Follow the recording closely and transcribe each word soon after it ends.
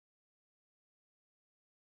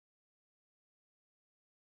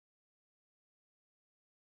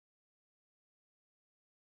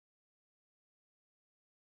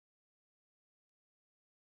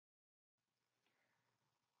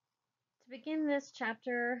Begin this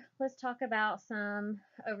chapter, let's talk about some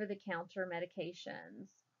over-the-counter medications.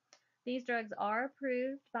 These drugs are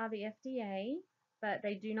approved by the FDA, but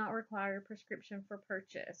they do not require a prescription for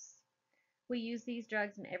purchase. We use these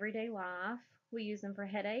drugs in everyday life. We use them for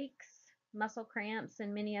headaches, muscle cramps,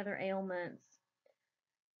 and many other ailments.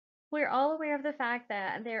 We're all aware of the fact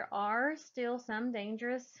that there are still some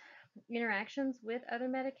dangerous interactions with other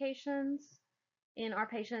medications in our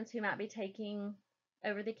patients who might be taking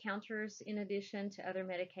over the counters in addition to other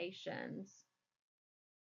medications.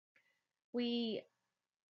 We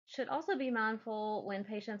should also be mindful when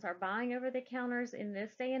patients are buying over the counters in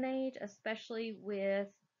this day and age, especially with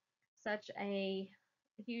such a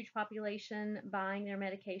huge population buying their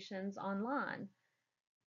medications online.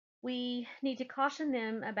 We need to caution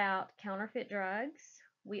them about counterfeit drugs.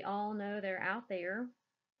 We all know they're out there.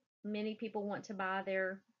 Many people want to buy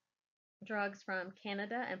their drugs from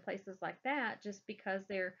Canada and places like that just because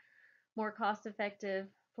they're more cost effective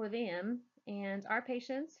for them. And our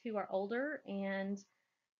patients who are older and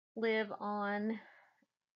live on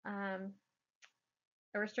um,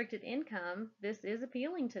 a restricted income, this is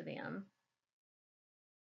appealing to them.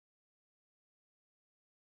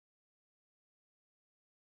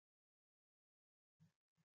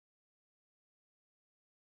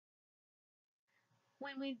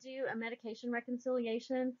 When we do a medication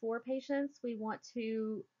reconciliation for patients, we want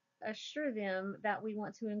to assure them that we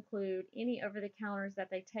want to include any over the counters that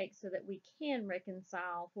they take so that we can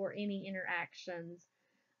reconcile for any interactions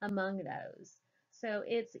among those. So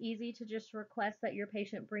it's easy to just request that your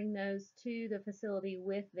patient bring those to the facility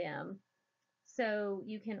with them. So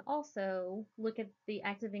you can also look at the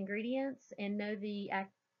active ingredients and know the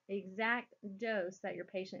exact dose that your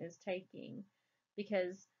patient is taking,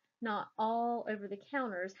 because not all over the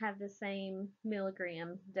counters have the same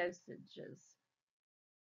milligram dosages.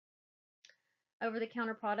 Over the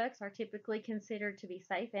counter products are typically considered to be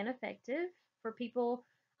safe and effective for people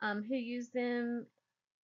who use them.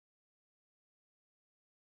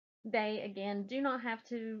 They again do not have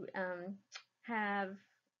to have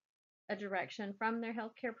a direction from their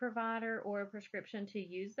healthcare provider or a prescription to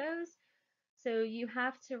use those. So you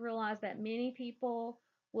have to realize that many people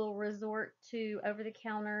will resort to over the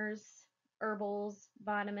counters, herbals,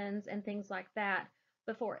 vitamins, and things like that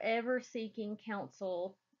before ever seeking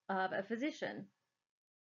counsel of a physician.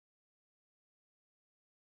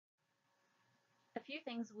 A few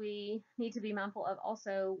things we need to be mindful of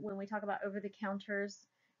also when we talk about over the counters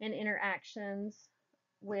and interactions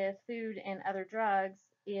with food and other drugs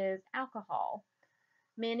is alcohol.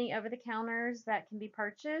 Many over the counters that can be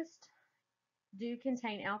purchased do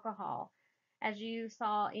contain alcohol. As you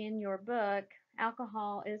saw in your book,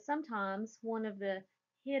 alcohol is sometimes one of the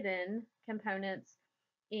hidden components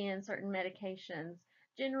in certain medications.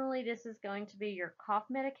 Generally, this is going to be your cough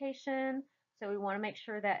medication, so we want to make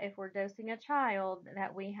sure that if we're dosing a child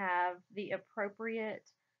that we have the appropriate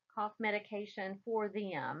cough medication for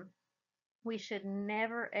them. We should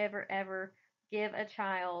never, ever, ever give a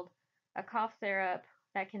child a cough syrup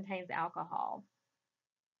that contains alcohol.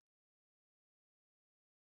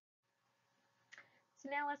 So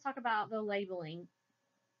now let's talk about the labeling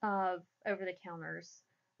of over the counters.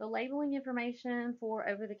 The labeling information for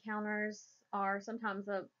over the counters are sometimes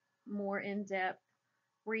a more in-depth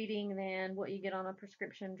reading than what you get on a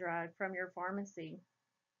prescription drug from your pharmacy.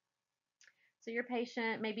 So your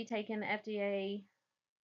patient may be taking FDA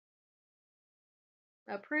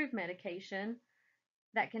approved medication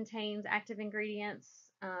that contains active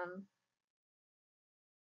ingredients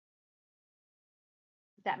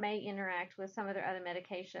that may interact with some of their other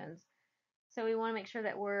medications. So we want to make sure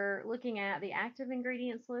that we're looking at the active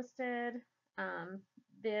ingredients listed. Um,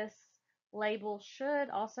 this label should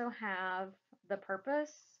also have the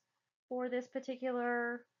purpose for this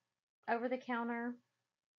particular over the counter.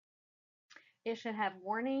 It should have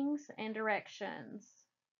warnings and directions.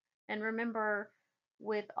 And remember,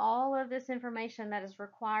 with all of this information that is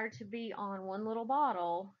required to be on one little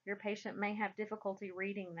bottle, your patient may have difficulty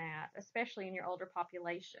reading that, especially in your older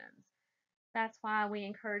populations. That's why we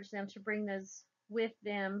encourage them to bring those with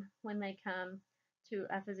them when they come to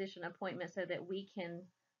a physician appointment so that we can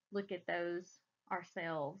look at those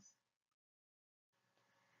ourselves.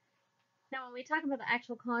 Now, when we talk about the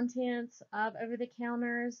actual contents of over the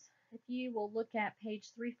counters, if you will look at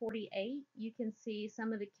page 348, you can see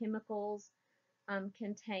some of the chemicals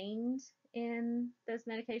contained in those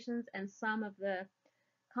medications and some of the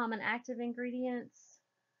common active ingredients.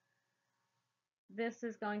 This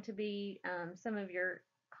is going to be some of your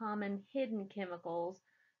common hidden chemicals.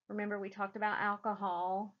 Remember, we talked about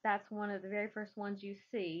alcohol. That's one of the very first ones you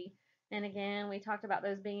see. And again, we talked about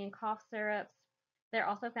those being in cough syrups. They're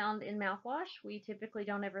also found in mouthwash. We typically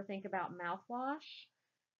don't ever think about mouthwash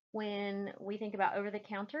when we think about over the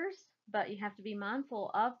counters, but you have to be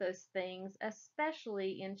mindful of those things,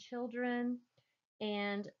 especially in children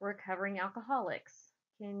and recovering alcoholics.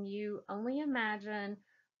 Can you only imagine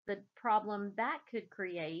the problem that could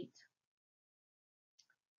create?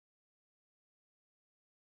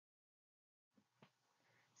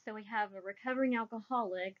 So we have a recovering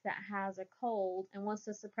alcoholic that has a cold and wants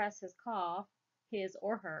to suppress his cough, his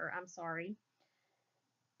or her, I'm sorry.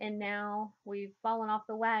 And now we've fallen off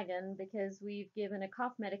the wagon because we've given a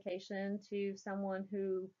cough medication to someone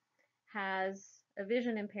who has a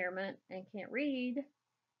vision impairment and can't read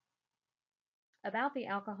about the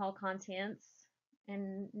alcohol contents.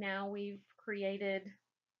 And now we've created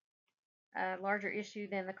a larger issue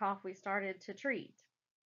than the cough we started to treat.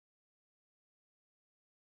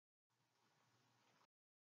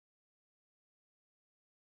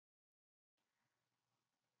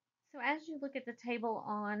 So as you look at the table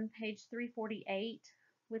on page 348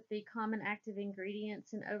 with the common active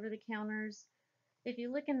ingredients and over the counters, if you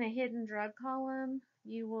look in the hidden drug column,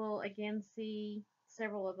 you will again see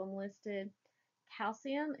several of them listed.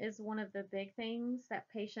 Calcium is one of the big things that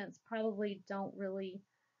patients probably don't really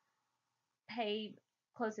pay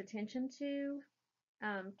close attention to.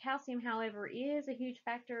 Calcium, however, is a huge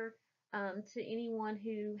factor to anyone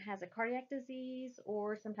who has a cardiac disease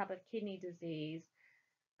or some type of kidney disease.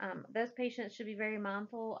 Those patients should be very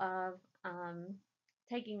mindful of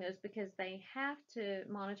taking those because they have to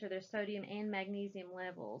monitor their sodium and magnesium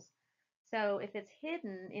levels. So if it's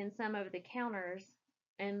hidden in some of the counters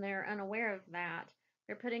and they're unaware of that,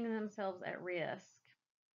 they're putting themselves at risk.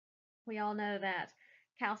 We all know that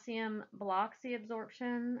calcium blocks the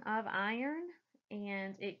absorption of iron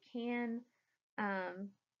and it can um,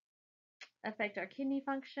 affect our kidney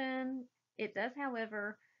function. It does,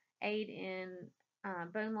 however, aid in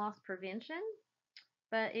bone loss prevention,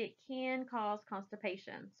 but it can cause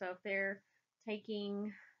constipation. So if they're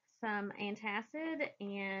taking some antacid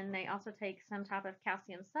and they also take some type of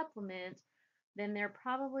calcium supplement, then they're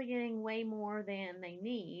probably getting way more than they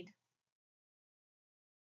need.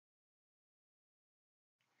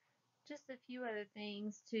 Just a few other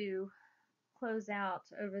things to close out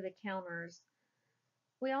over the counters.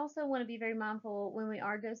 We also want to be very mindful when we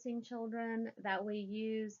are dosing children that we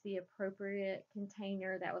use the appropriate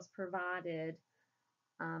container that was provided,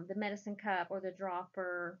 the medicine cup or the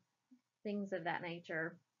dropper, things of that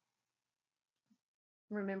nature.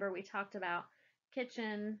 Remember, we talked about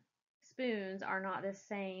kitchen spoons are not the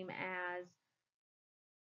same as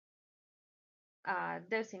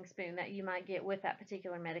dosing spoon that you might get with that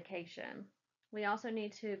particular medication. We also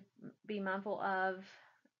need to be mindful of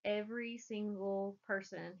every single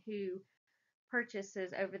person who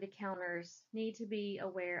purchases over the counters need to be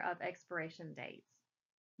aware of expiration dates.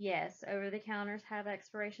 Yes, over the counters have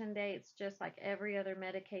expiration dates just like every other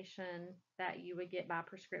medication that you would get by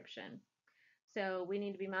prescription. So we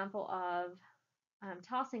need to be mindful of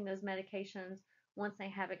tossing those medications once they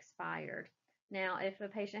have expired. Now, if a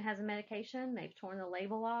patient has a medication, they've torn the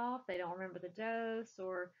label off, they don't remember the dose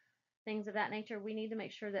or things of that nature, we need to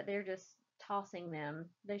make sure that they're just tossing them.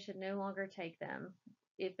 They should no longer take them.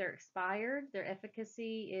 If they're expired, their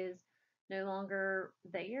efficacy is no longer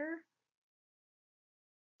there,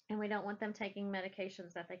 and we don't want them taking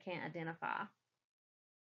medications that they can't identify.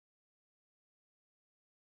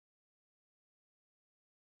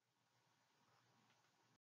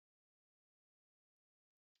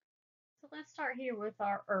 So let's start here with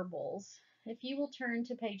our herbals. If you will turn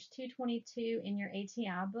to page 222 in your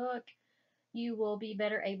ATI book, you will be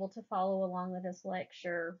better able to follow along with this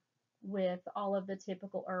lecture with all of the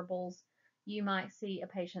typical herbals you might see a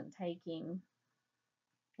patient taking,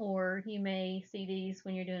 or you may see these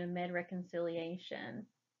when you're doing a med reconciliation.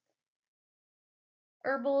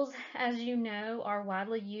 Herbals, as you know, are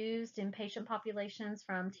widely used in patient populations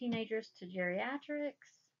from teenagers to geriatrics.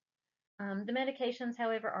 The medications,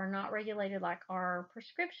 however, are not regulated like our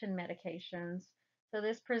prescription medications, so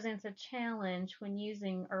this presents a challenge when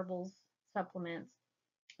using herbals supplements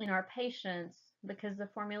in our patients because the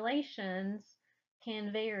formulations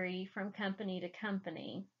can vary from company to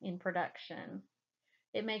company in production.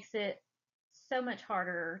 It makes it so much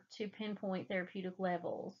harder to pinpoint therapeutic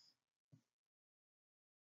levels.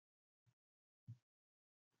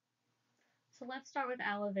 So let's start with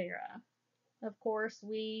aloe vera. Of course,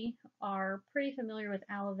 we are pretty familiar with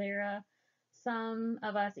aloe vera. Some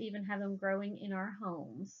of us even have them growing in our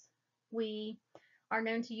homes. We are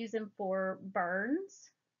known to use them for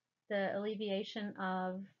burns, the alleviation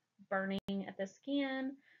of burning at the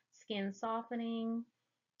skin, skin softening,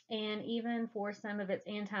 and even for some of its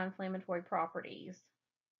anti-inflammatory properties.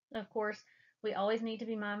 Of course, we always need to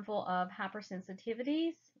be mindful of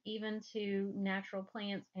hypersensitivities, even to natural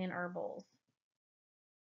plants and herbals.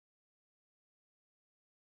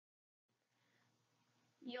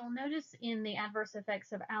 You'll notice in the adverse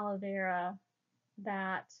effects of aloe vera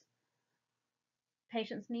that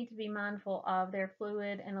patients need to be mindful of their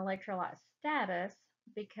fluid and electrolyte status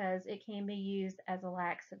because it can be used as a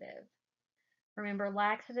laxative. Remember,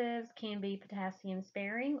 laxatives can be potassium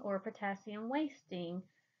sparing or potassium wasting.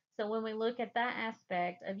 So when we look at that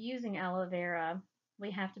aspect of using aloe vera,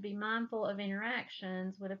 we have to be mindful of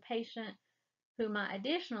interactions with a patient who might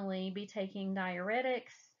additionally be taking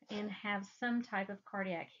diuretics and have some type of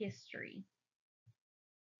cardiac history.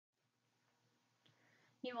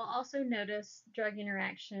 You will also notice drug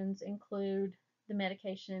interactions include the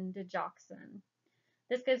medication digoxin.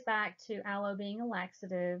 This goes back to aloe being a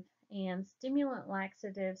laxative, and stimulant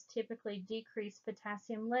laxatives typically decrease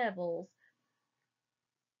potassium levels.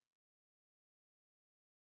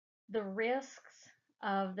 The risks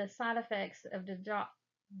of the side effects of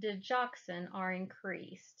digoxin are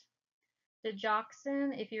increased.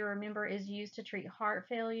 Digoxin, if you remember, is used to treat heart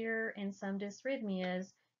failure and some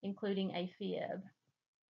dysrhythmias, including AFib.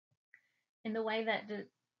 And the way that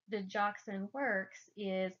digoxin works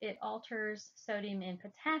is it alters sodium and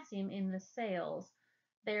potassium in the cells,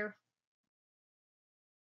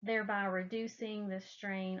 thereby reducing the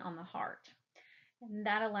strain on the heart. And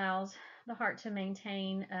that allows the heart to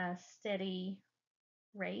maintain a steady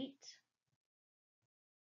rate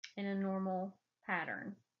in a normal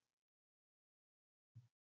pattern.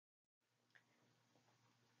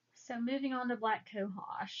 So moving on to black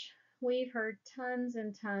cohosh. We've heard tons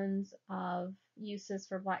and tons of uses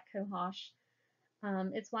for black cohosh.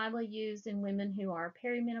 It's widely used in women who are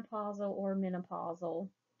perimenopausal or menopausal.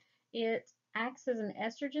 It acts as an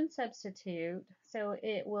estrogen substitute, so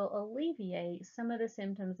it will alleviate some of the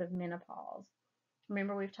symptoms of menopause.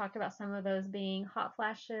 Remember, we've talked about some of those being hot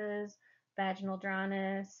flashes, vaginal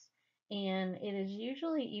dryness, and it is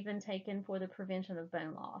usually even taken for the prevention of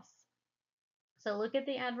bone loss. So look at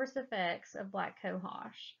the adverse effects of black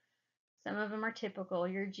cohosh. Some of them are typical: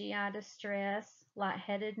 your GI distress,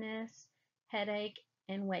 lightheadedness, headache,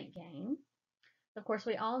 and weight gain. Of course,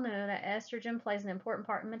 we all know that estrogen plays an important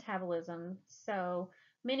part in metabolism, so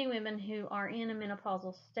many women who are in a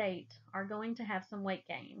menopausal state are going to have some weight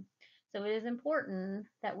gain. So it is important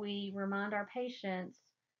that we remind our patients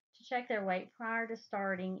to check their weight prior to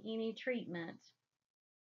starting any treatment.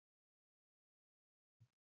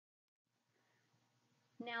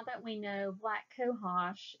 Now that we know black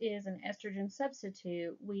cohosh is an estrogen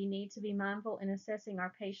substitute, we need to be mindful in assessing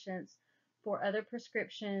our patients for other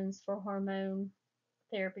prescriptions for hormone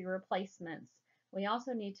therapy replacements. We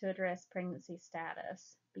also need to address pregnancy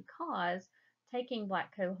status because taking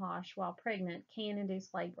black cohosh while pregnant can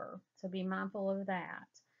induce labor, so be mindful of that.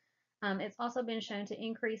 It's also been shown to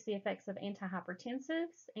increase the effects of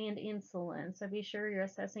antihypertensives and insulin, so be sure you're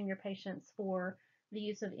assessing your patients for the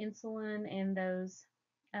use of insulin and those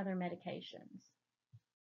other medications.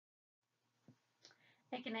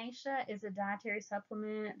 Echinacea is a dietary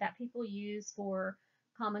supplement that people use for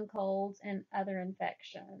common colds and other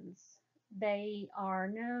infections. They are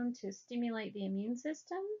known to stimulate the immune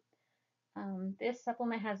system. This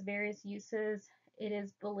supplement has various uses. It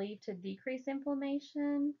is believed to decrease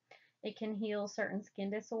inflammation. It can heal certain skin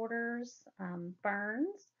disorders,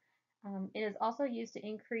 burns. It is also used to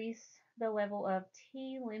increase the level of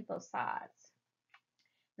T lymphocytes.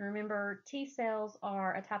 And remember, T cells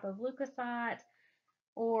are a type of leukocyte,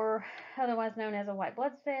 or otherwise known as a white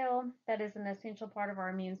blood cell, that is an essential part of our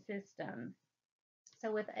immune system.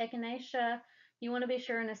 So with echinacea, you want to be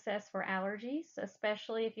sure and assess for allergies,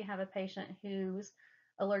 especially if you have a patient who's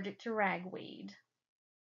allergic to ragweed.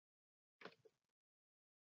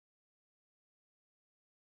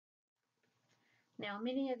 Now,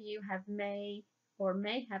 many of you may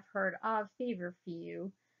have heard of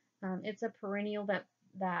feverfew. It's a perennial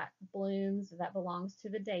that blooms that belongs to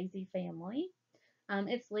the daisy family.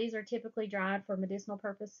 Its leaves are typically dried for medicinal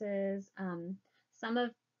purposes. Some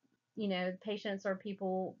of patients or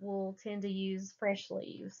people will tend to use fresh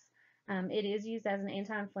leaves. It is used as an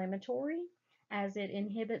anti-inflammatory as it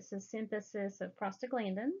inhibits the synthesis of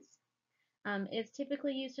prostaglandins. It's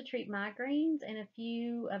typically used to treat migraines, and a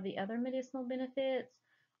few of the other medicinal benefits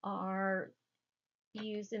are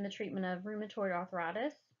used in the treatment of rheumatoid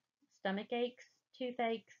arthritis, stomach aches,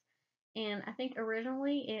 toothaches, and I think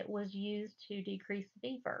originally it was used to decrease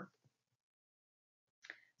fever.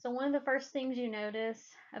 So one of the first things you notice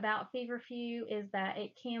about feverfew is that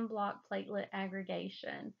it can block platelet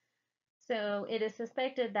aggregation. So it is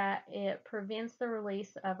suspected that it prevents the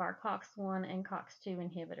release of our COX-1 and COX-2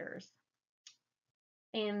 inhibitors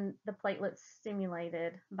and the platelets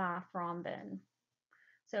stimulated by thrombin.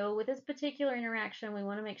 So with this particular interaction, we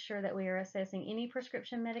want to make sure that we are assessing any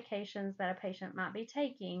prescription medications that a patient might be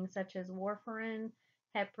taking, such as warfarin,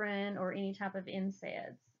 heparin, or any type of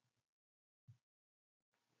NSAIDs.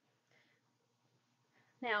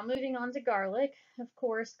 Now, moving on to garlic. Of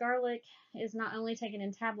course, garlic is not only taken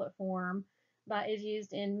in tablet form, but is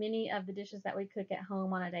used in many of the dishes that we cook at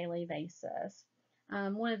home on a daily basis.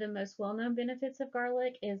 One of the most well-known benefits of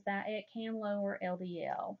garlic is that it can lower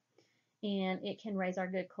LDL and it can raise our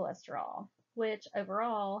good cholesterol, which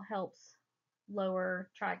overall helps lower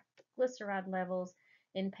triglyceride levels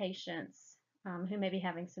in patients who may be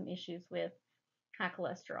having some issues with high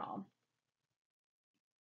cholesterol.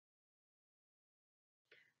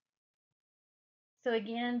 So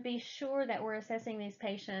again, be sure that we're assessing these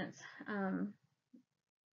patients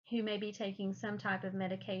who may be taking some type of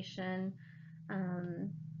medication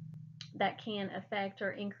um, that can affect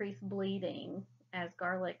or increase bleeding, as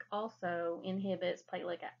garlic also inhibits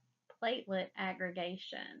platelet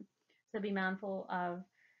aggregation. So be mindful of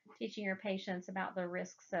teaching your patients about the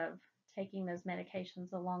risks of taking those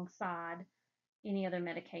medications alongside any other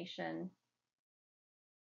medication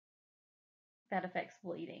that affects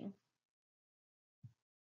bleeding.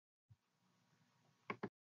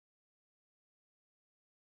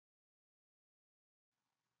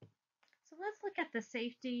 So let's look at the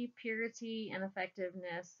safety, purity, and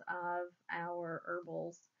effectiveness of our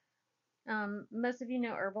herbals. Most of you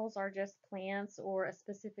know herbals are just plants or a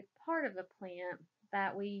specific part of the plant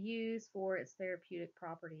that we use for its therapeutic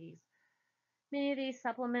properties. Many of these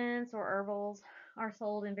supplements or herbals are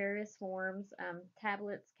sold in various forms,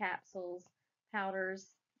 tablets, capsules, powders,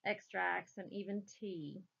 extracts, and even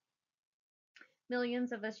tea.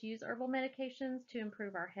 Millions of us use herbal medications to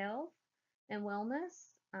improve our health and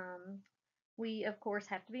wellness. We, of course,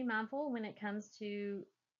 have to be mindful when it comes to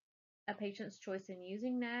a patient's choice in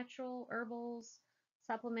using natural herbals,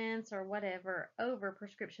 supplements, or whatever over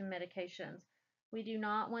prescription medications. We do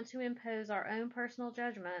not want to impose our own personal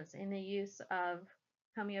judgments in the use of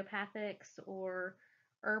homeopathics or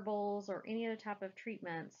herbals or any other type of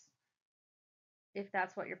treatments if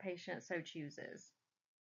that's what your patient so chooses.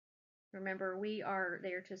 Remember, we are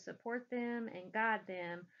there to support them and guide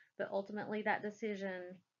them, but ultimately that decision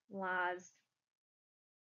lies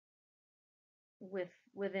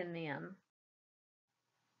within them.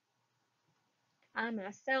 I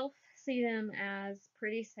myself see them as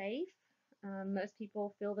pretty safe. Most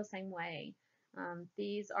people feel the same way.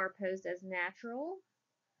 These are posed as natural.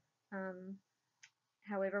 Um,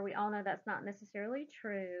 However, we all know that's not necessarily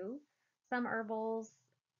true. Some herbals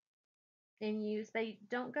in use, they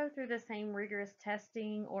don't go through the same rigorous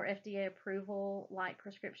testing or FDA approval like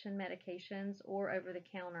prescription medications or over the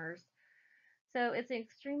counters. So it's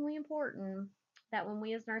extremely important that when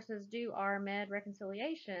we as nurses do our med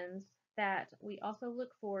reconciliations, that we also look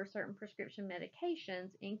for certain prescription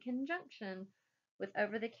medications in conjunction with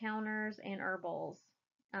over the counters and herbals,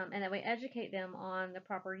 and that we educate them on the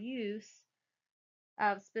proper use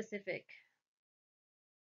of the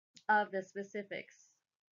specifics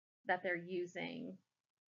that they're using.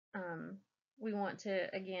 Um, we want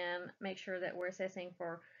to, again, make sure that we're assessing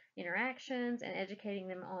for interactions and educating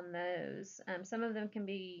them on those. Some of them can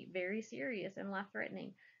be very serious and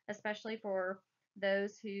life-threatening, especially for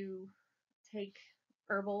those who take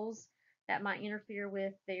herbals that might interfere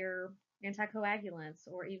with their anticoagulants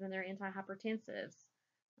or even their antihypertensives.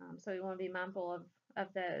 So we want to be mindful of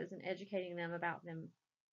those and educating them about them.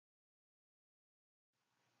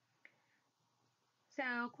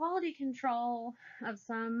 So quality control of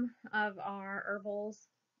some of our herbals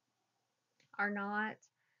are not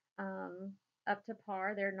um, up to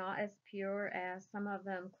par. They're not as pure as some of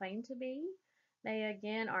them claim to be. They,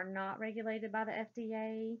 again, are not regulated by the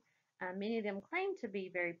FDA. Many of them claim to be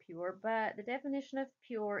very pure, but the definition of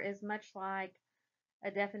pure is much like a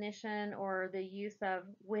definition or the use of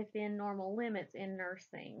within normal limits in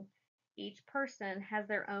nursing. Each person has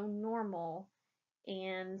their own normal,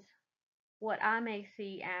 and what I may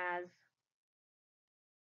see as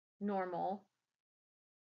normal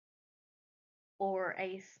or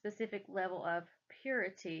a specific level of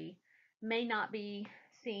purity may not be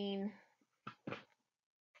seen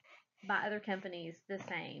by other companies the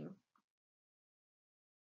same.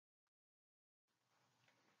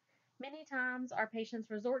 Many times our patients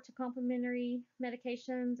resort to complementary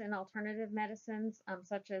medications and alternative medicines,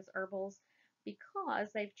 such as herbals, because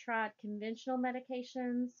they've tried conventional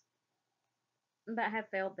medications that have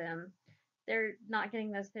failed them. They're not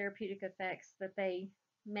getting those therapeutic effects that they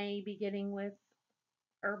may be getting with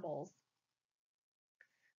herbals.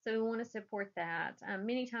 So we want to support that.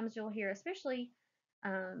 Many times you'll hear, especially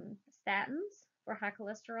statins for high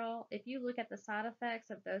cholesterol, if you look at the side effects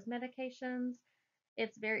of those medications,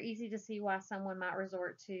 it's very easy to see why someone might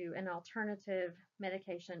resort to an alternative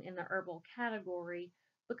medication in the herbal category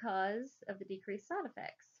because of the decreased side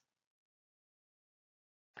effects.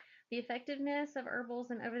 The effectiveness of herbals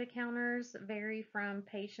and over the counters vary from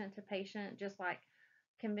patient to patient, just like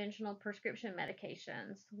conventional prescription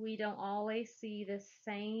medications. We don't always see the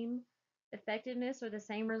same effectiveness or the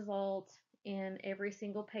same result in every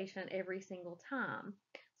single patient every single time.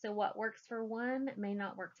 So, what works for one may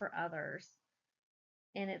not work for others.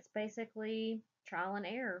 And it's basically trial and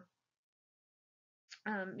error.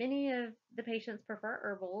 Many of the patients prefer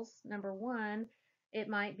herbals. Number one, it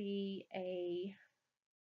might be a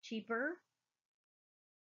cheaper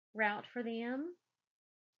route for them.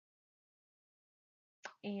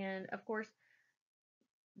 And of course,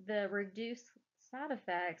 the reduced side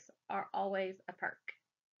effects are always a perk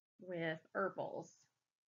with herbals.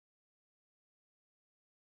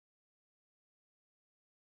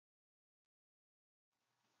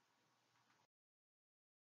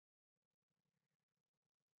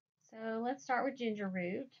 So let's start with ginger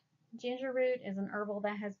root. Ginger root is an herbal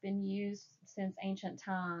that has been used since ancient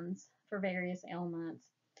times for various ailments.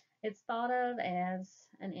 It's thought of as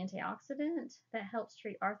an antioxidant that helps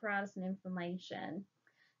treat arthritis and inflammation.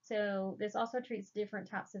 So this also treats different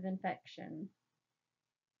types of infection.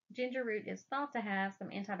 Ginger root is thought to have some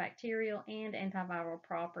antibacterial and antiviral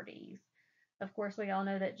properties. Of course, we all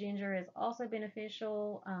know that ginger is also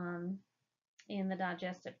beneficial in the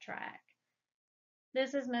digestive tract.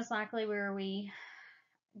 This is most likely where we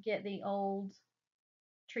get the old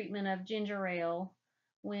treatment of ginger ale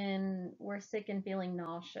when we're sick and feeling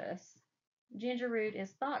nauseous. Ginger root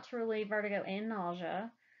is thought to relieve vertigo and nausea.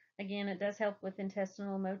 Again, it does help with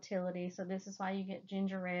intestinal motility, so this is why you get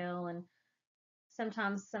ginger ale and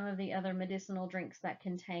sometimes some of the other medicinal drinks that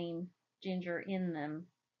contain ginger in them.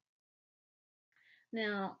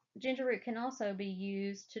 Now, ginger root can also be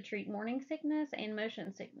used to treat morning sickness and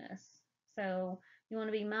motion sickness. So you want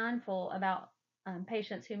to be mindful about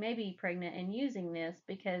patients who may be pregnant and using this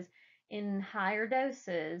because in higher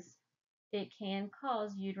doses, it can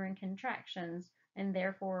cause uterine contractions and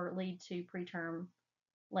therefore lead to preterm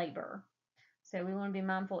labor. So we want to be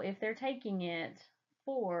mindful if they're taking it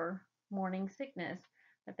for morning sickness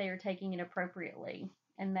that they are taking it appropriately,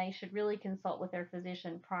 and they should really consult with their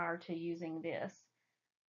physician prior to using this.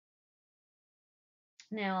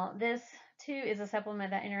 Now, this too is a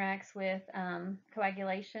supplement that interacts with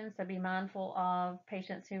coagulation, so be mindful of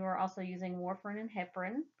patients who are also using warfarin and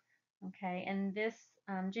heparin. Okay, and this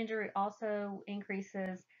ginger root also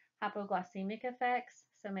increases hypoglycemic effects,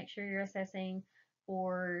 so make sure you're assessing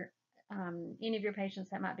for any of your patients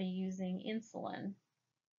that might be using insulin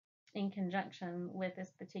in conjunction with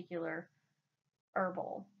this particular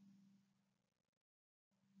herbal.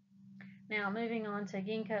 Now, moving on to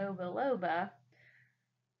ginkgo biloba.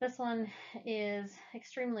 This one is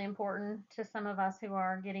extremely important to some of us who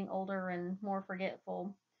are getting older and more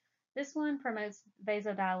forgetful. This one promotes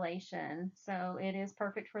vasodilation, so it is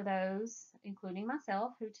perfect for those, including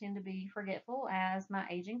myself, who tend to be forgetful as my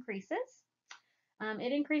age increases.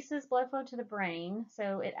 It increases blood flow to the brain,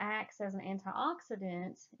 so it acts as an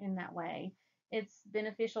antioxidant in that way. It's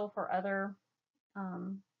beneficial for other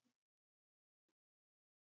um,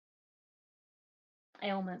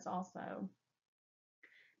 ailments also.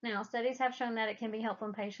 Now, studies have shown that it can be helpful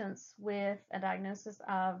in patients with a diagnosis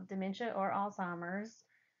of dementia or Alzheimer's.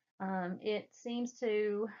 It seems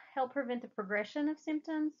to help prevent the progression of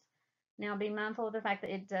symptoms. Now, be mindful of the fact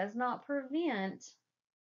that it does not prevent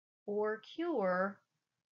or cure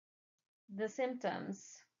the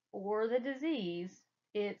symptoms or the disease.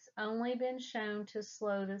 It's only been shown to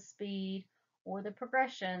slow the speed or the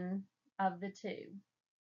progression of the two.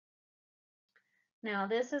 Now,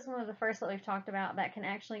 this is one of the first that we've talked about that can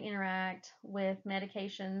actually interact with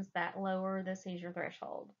medications that lower the seizure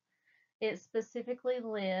threshold. It specifically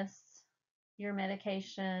lists your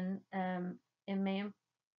medication, imipramine,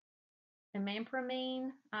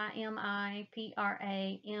 IMIPRAMINE.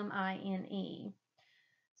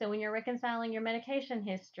 So when you're reconciling your medication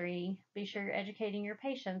history, be sure you're educating your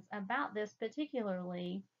patients about this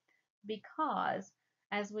particularly because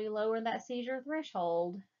as we lower that seizure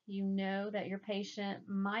threshold, you know that your patient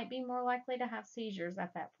might be more likely to have seizures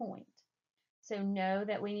at that point. So know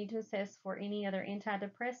that we need to assess for any other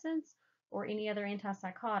antidepressants or any other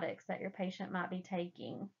antipsychotics that your patient might be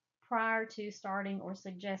taking prior to starting or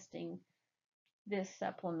suggesting this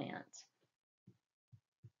supplement.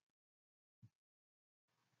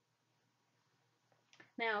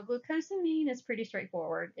 Now, glucosamine is pretty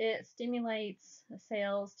straightforward. It stimulates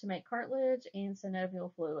cells to make cartilage and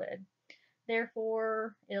synovial fluid.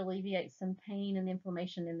 Therefore, it alleviates some pain and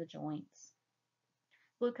inflammation in the joints.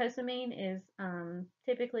 Glucosamine is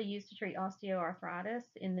typically used to treat osteoarthritis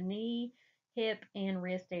in the knee, hip, and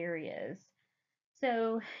wrist areas.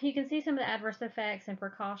 So you can see some of the adverse effects and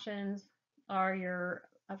precautions are your,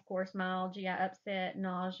 of course, mild GI upset,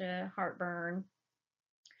 nausea, heartburn.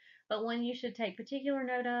 But one you should take particular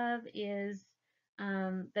note of is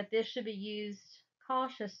that this should be used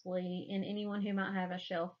cautiously in anyone who might have a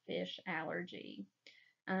shellfish allergy.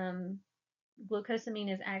 Um,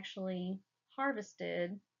 Glucosamine is actually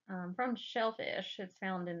harvested from shellfish. It's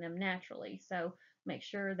found in them naturally. So make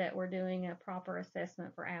sure that we're doing a proper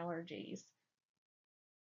assessment for allergies.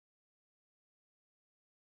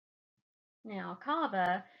 Now,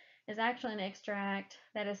 kava is actually an extract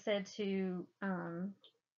that is said to,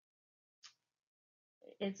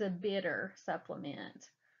 it's a bitter supplement.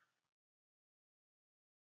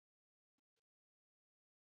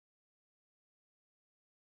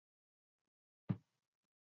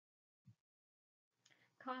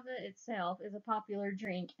 Kava itself is a popular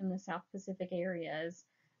drink in the South Pacific areas,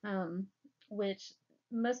 um, which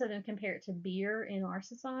most of them compare it to beer in our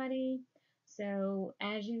society. So,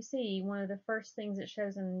 as you see, one of the first things it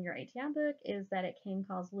shows in your ATI book is that it can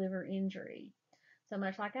cause liver injury. So,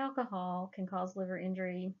 much like alcohol can cause liver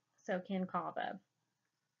injury, so can kava.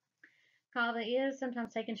 Kava is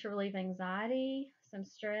sometimes taken to relieve anxiety, some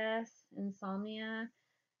stress, insomnia,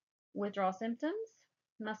 withdrawal symptoms,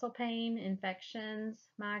 muscle pain, infections,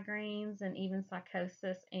 migraines, and even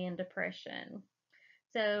psychosis and depression.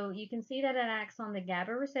 So you can see that it acts on the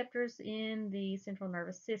GABA receptors in the central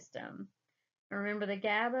nervous system. Remember, the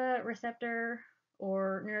GABA receptor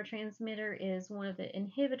or neurotransmitter is one of the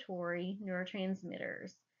inhibitory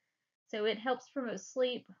neurotransmitters. So it helps promote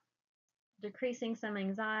sleep, decreasing some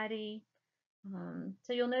anxiety.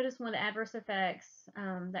 So you'll notice one of the adverse effects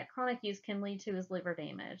that chronic use can lead to is liver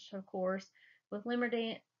damage. Of course, with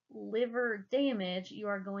liver damage, you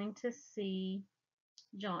are going to see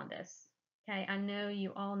jaundice. Okay, I know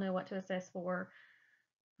you all know what to assess for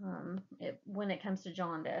when it comes to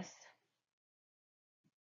jaundice.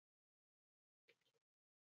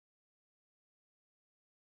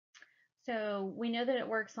 So we know that it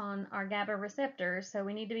works on our GABA receptors, so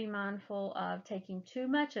we need to be mindful of taking too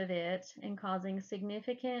much of it and causing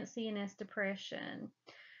significant CNS depression.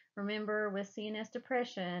 Remember, with CNS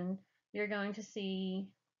depression, you're going to see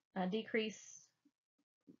a decreased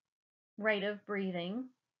rate of breathing.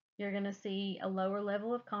 You're going to see a lower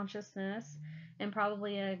level of consciousness and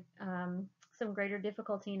probably some greater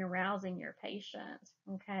difficulty in arousing your patient.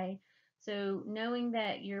 Okay, so knowing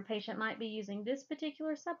that your patient might be using this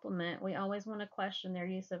particular supplement, we always want to question their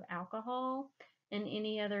use of alcohol and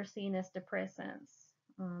any other CNS depressants.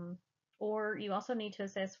 Um, or you also need to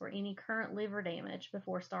assess for any current liver damage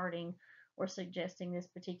before starting or suggesting this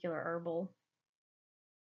particular herbal.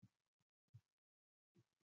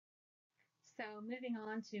 So moving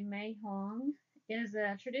on to Mei Huang, it is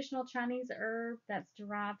a traditional Chinese herb that's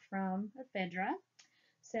derived from ephedra.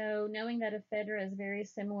 So knowing that ephedra is very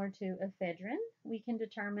similar to ephedrine, we can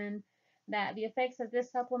determine that the effects of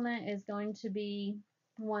this supplement is going to be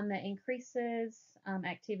one that increases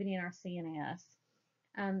activity in our CNS.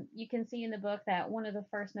 You can see in the book that one of the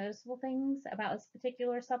first noticeable things about this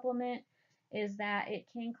particular supplement is that it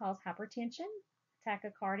can cause hypertension,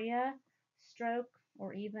 tachycardia, stroke,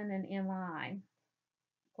 or even an MI.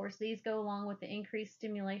 Of course, these go along with the increased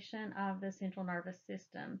stimulation of the central nervous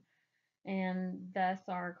system and thus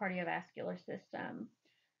our cardiovascular system.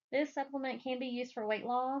 This supplement can be used for weight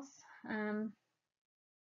loss, and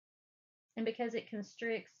because it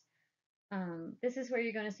constricts, this is where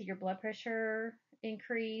you're going to see your blood pressure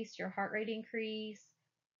increase, your heart rate increase,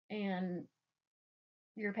 and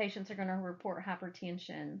your patients are going to report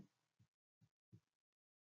hypertension.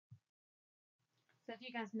 So if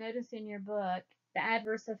you guys notice in your book, the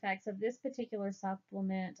adverse effects of this particular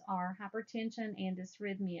supplement are hypertension and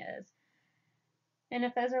dysrhythmias. And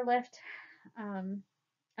if those are left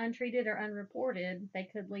untreated or unreported, they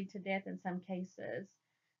could lead to death in some cases.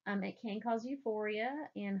 It can cause euphoria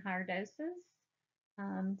in higher doses,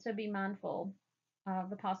 so be mindful of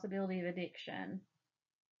the possibility of addiction.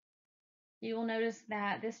 You will notice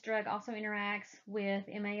that this drug also interacts with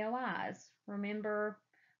MAOIs. Remember,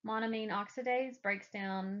 monoamine oxidase breaks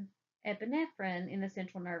down epinephrine in the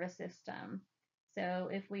central nervous system. So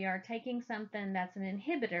if we are taking something that's an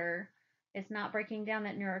inhibitor, it's not breaking down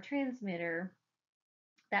that neurotransmitter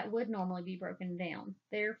that would normally be broken down,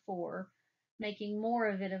 therefore making more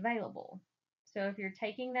of it available. So if you're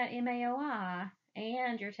taking that MAOI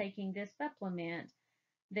and you're taking this supplement,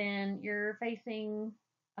 then you're facing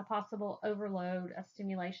a possible overload of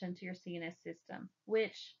stimulation to your CNS system,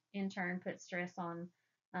 which in turn puts stress on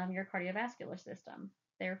your cardiovascular system,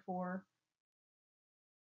 therefore,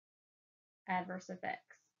 adverse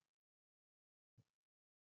effects.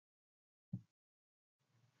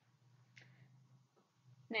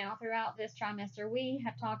 Now, throughout this trimester, we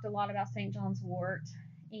have talked a lot about St. John's wort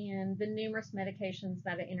and the numerous medications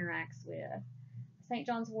that it interacts with. St.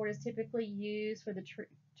 John's wort is typically used for the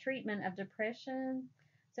treatment of depression.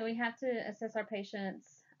 So we have to assess our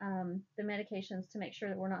patients, the medications, to make sure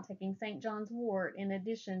that we're not taking St. John's wort in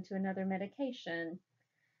addition to another medication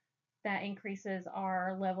that increases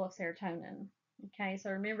our level of serotonin. Okay, so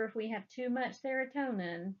remember, if we have too much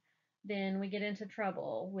serotonin, then we get into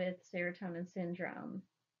trouble with serotonin syndrome.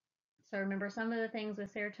 So remember, some of the things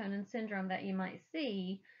with serotonin syndrome that you might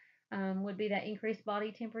see would be that increased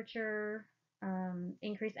body temperature,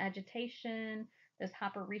 increased agitation, those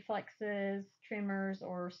hyperreflexes, tremors,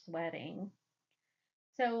 or sweating.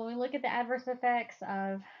 So when we look at the adverse effects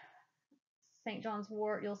of St. John's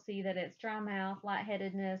wort, you'll see that it's dry mouth,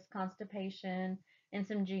 lightheadedness, constipation, and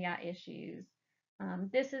some GI issues.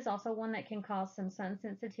 This is also one that can cause some sun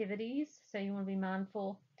sensitivities, so you want to be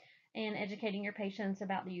mindful and educating your patients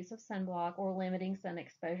about the use of sunblock or limiting sun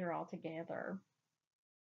exposure altogether.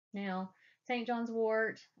 Now, St. John's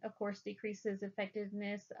wort, of course, decreases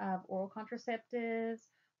effectiveness of oral contraceptives,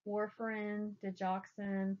 warfarin,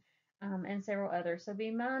 digoxin, and several others. So be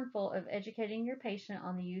mindful of educating your patient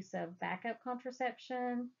on the use of backup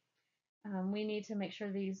contraception. We need to make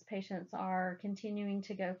sure these patients are continuing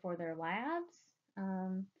to go for their labs,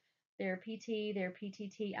 their PT, their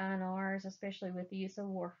PTT, INRs, especially with the use of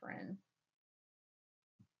warfarin.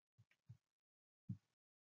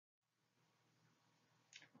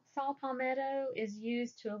 Saw palmetto is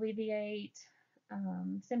used to alleviate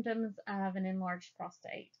symptoms of an enlarged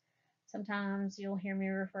prostate. Sometimes you'll hear me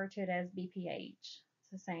refer to it as BPH.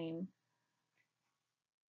 It's the same.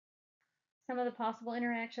 Some of the possible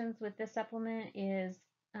interactions with this supplement is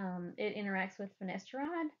it interacts with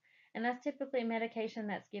finasteride, and that's typically a medication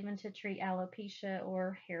that's given to treat alopecia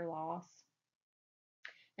or hair loss.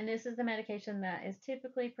 And this is the medication that is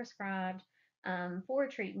typically prescribed for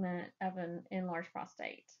treatment of an enlarged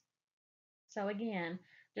prostate. So again,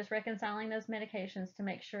 just reconciling those medications to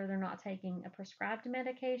make sure they're not taking a prescribed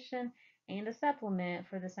medication and a supplement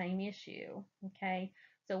for the same issue. Okay,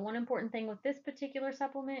 so one important thing with this particular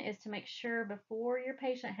supplement is to make sure before your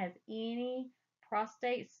patient has any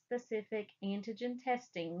prostate-specific antigen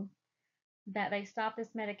testing that they stop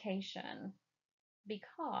this medication,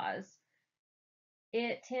 because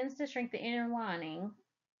it tends to shrink the inner lining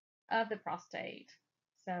of the prostate.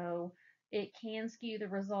 So it can skew the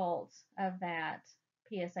results of that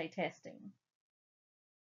PSA testing.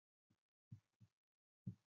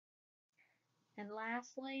 And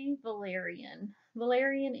lastly, valerian.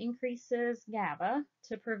 Valerian increases GABA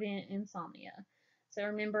to prevent insomnia. So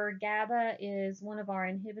remember, GABA is one of our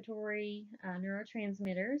inhibitory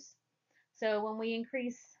neurotransmitters. So when we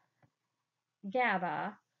increase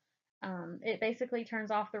GABA, it basically turns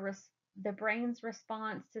off the brain's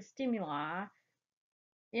response to stimuli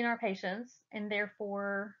in our patients, and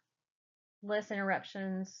therefore less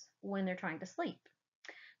interruptions when they're trying to sleep.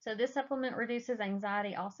 So this supplement reduces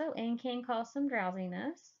anxiety also and can cause some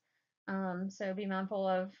drowsiness. So be mindful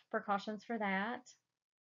of precautions for that.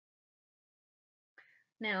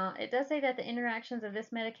 Now, it does say that the interactions of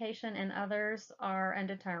this medication and others are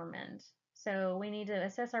undetermined. So we need to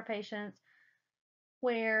assess our patients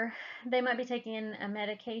where they might be taking a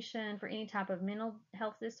medication for any type of mental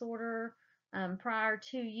health disorder prior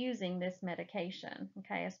to using this medication,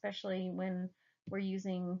 okay, especially when we're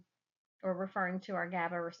using or referring to our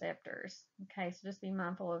GABA receptors. Okay, so just be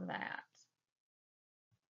mindful of that.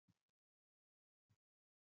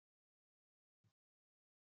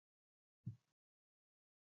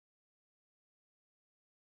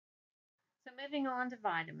 So moving on to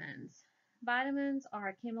vitamins. Vitamins are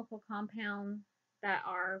a chemical compound that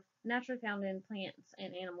are naturally found in plants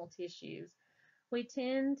and animal tissues. We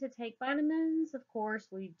tend to take vitamins. Of course,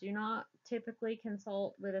 we do not typically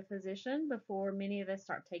consult with a physician before many of us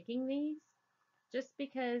start taking these, just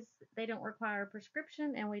because they don't require a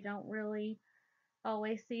prescription and we don't really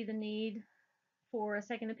always see the need for a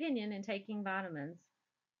second opinion in taking vitamins.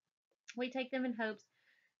 We take them in hopes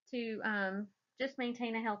to just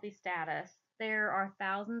maintain a healthy status. There are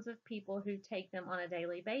thousands of people who take them on a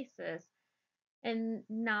daily basis and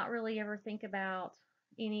not really ever think about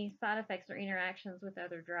any side effects or interactions with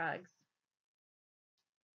other drugs.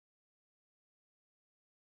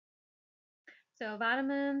 So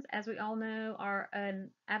vitamins, as we all know, are an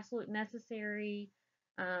absolute necessary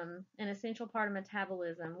an essential part of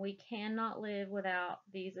metabolism. We cannot live without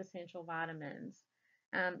these essential vitamins.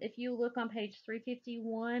 If you look on page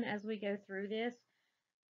 351 as we go through this,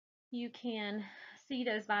 you can see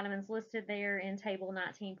those vitamins listed there in table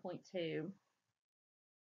 19.2.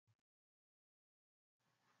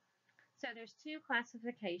 So there's two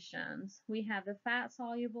classifications. We have the fat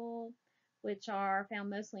soluble, which are found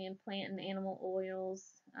mostly in plant and animal oils.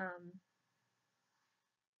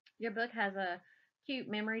 Your book has a cute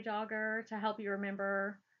memory jogger to help you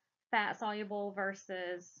remember fat soluble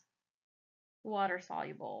versus water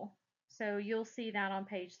soluble. So you'll see that on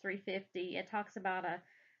page 350. It talks about a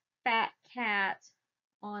fat cat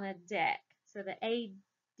on a deck. So the A,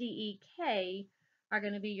 D, E, K are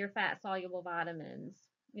going to be your fat soluble vitamins.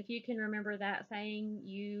 If you can remember that saying,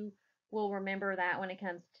 you will remember that when it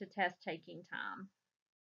comes to test taking time.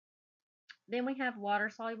 Then we have water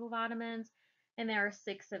soluble vitamins, and there are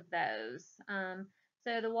 6 of those.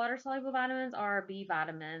 So the water soluble vitamins are B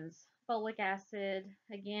vitamins, folic acid.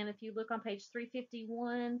 Again, if you look on page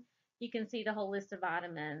 351, you can see the whole list of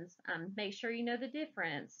vitamins. Make sure you know the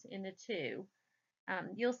difference in the two.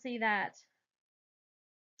 You'll see that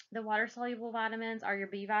the water soluble vitamins are your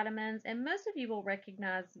B vitamins, and most of you will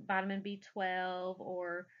recognize vitamin B12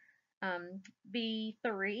 or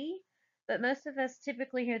B3, but most of us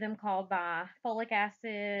typically hear them called by folic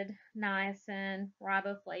acid, niacin,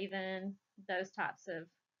 riboflavin, those types of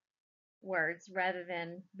words rather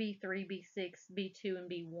than B3, B6, B2, and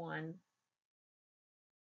B1.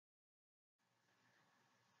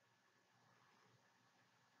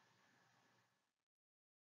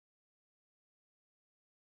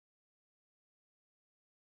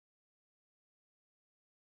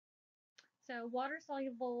 So water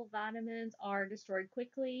soluble vitamins are destroyed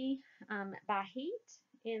quickly by heat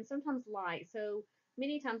and sometimes light. So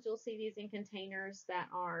many times you'll see these in containers that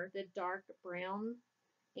are the dark brown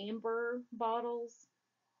amber bottles.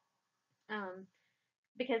 Um,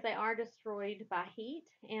 because they are destroyed by heat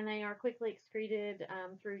and they are quickly excreted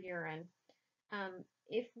through urine.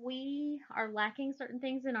 If we are lacking certain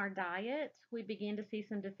things in our diet, we begin to see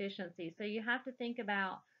some deficiencies. So you have to think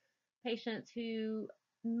about patients who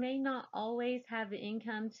may not always have the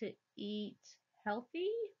income to eat healthy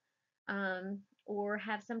or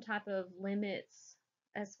have some type of limits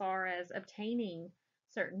as far as obtaining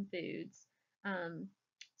certain foods. Um,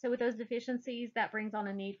 so, with those deficiencies, that brings on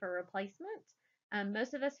a need for replacement.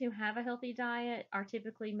 Most of us who have a healthy diet are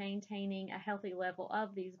typically maintaining a healthy level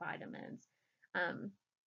of these vitamins. Um,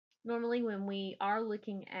 Normally, when we are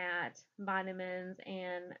looking at vitamins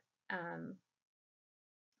and um,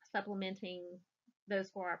 supplementing those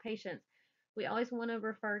for our patients, we always want to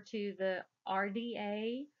refer to the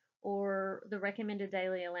RDA or the recommended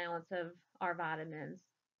daily allowance of our vitamins.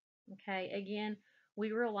 Okay, again,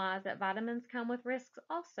 we realize that vitamins come with risks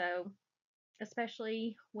also,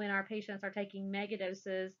 especially when our patients are taking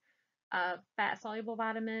megadoses of fat soluble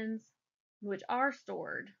vitamins, which are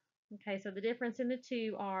stored. Okay, so the difference in the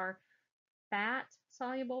two are fat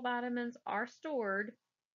soluble vitamins are stored,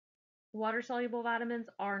 water soluble vitamins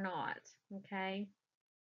are not. Okay,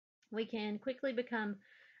 we can quickly become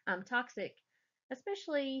toxic,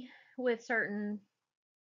 especially with certain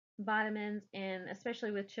vitamins and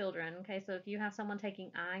especially with children. Okay, so if you have someone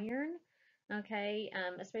taking iron, okay,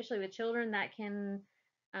 especially with children, that can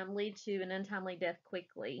lead to an untimely death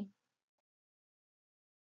quickly.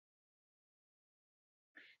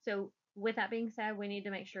 So, with that being said, we need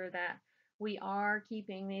to make sure that we are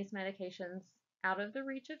keeping these medications out of the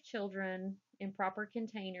reach of children in proper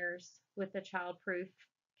containers with a child-proof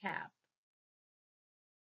cap.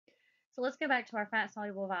 So let's go back to our fat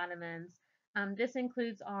soluble vitamins. This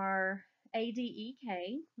includes our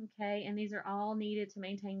ADEK, okay, and these are all needed to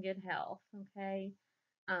maintain good health, okay.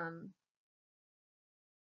 Um,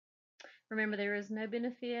 Remember, there is no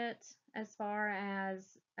benefit as far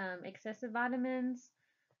as excessive vitamins.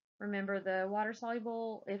 Remember, the water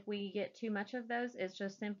soluble, if we get too much of those, it's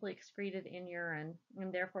just simply excreted in urine,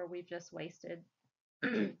 and therefore we've just wasted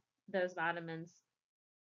those vitamins.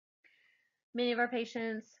 Many of our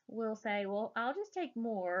patients will say, well, I'll just take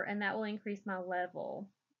more and that will increase my level.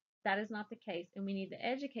 That is not the case, and we need to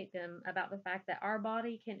educate them about the fact that our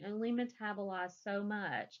body can only metabolize so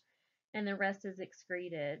much and the rest is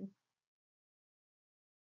excreted.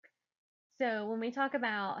 So when we talk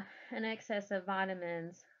about an excess of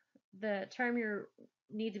vitamins, the term you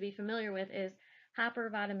need to be familiar with is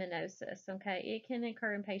hypervitaminosis. Okay, it can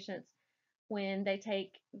occur in patients when they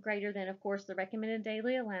take greater than, of course, the recommended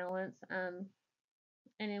daily allowance. And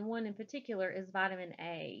in one in particular is vitamin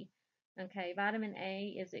A. Okay, vitamin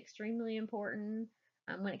A is extremely important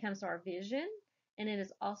when it comes to our vision, and it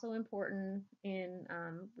is also important in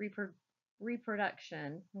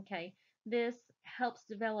reproduction. Okay, this helps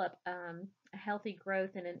develop a healthy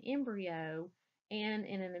growth in an embryo and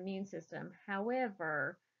in an immune system.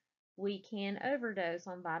 However, we can overdose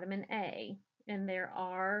on vitamin A, and there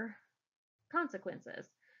are consequences.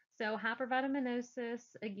 So, hypervitaminosis,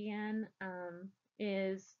 again,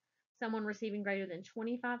 is someone receiving greater than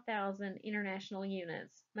 25,000 international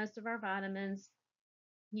units. Most of our vitamins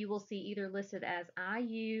you will see either listed as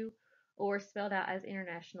IU or spelled out as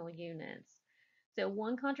international units. So,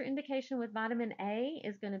 one contraindication with vitamin A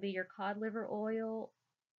is going to be your cod liver oil.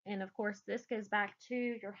 And of course, this goes back to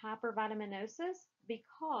your hypervitaminosis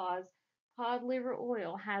because cod liver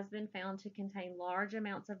oil has been found to contain large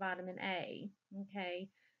amounts of vitamin A. Okay,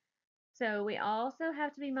 so we also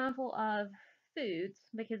have to be mindful of foods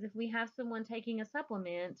because if we have someone taking a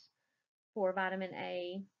supplement for vitamin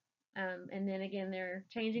A, and then again they're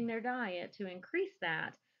changing their diet to increase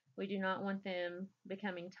that, we do not want them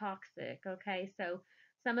becoming toxic. Okay, so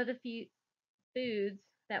some of the few foods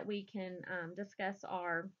that we can discuss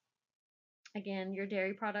are again your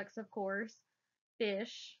dairy products, of course,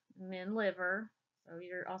 fish, and then liver.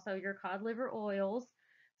 So your cod liver oils,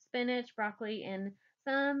 spinach, broccoli, and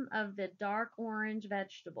some of the dark orange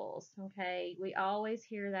vegetables. Okay, we always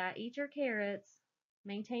hear that. Eat your carrots,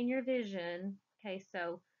 maintain your vision. Okay,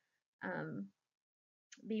 so um,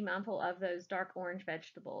 be mindful of those dark orange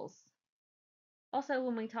vegetables. Also,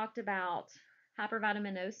 when we talked about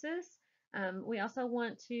hypervitaminosis, we also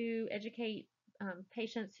want to educate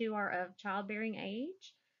patients who are of childbearing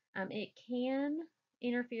age. It can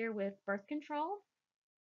interfere with birth control,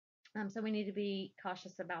 so we need to be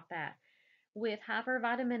cautious about that. With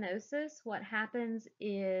hypervitaminosis, what happens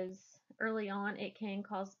is early on it can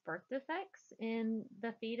cause birth defects in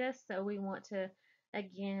the fetus, so we want to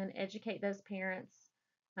again educate those parents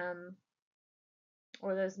um,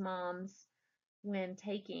 or those moms when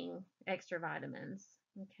taking extra vitamins.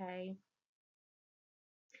 Okay,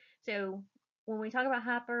 so when we talk about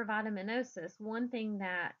hypervitaminosis, one thing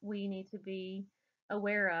that we need to be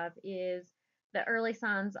aware of is the early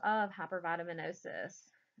signs of hypervitaminosis.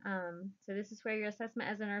 So this is where your assessment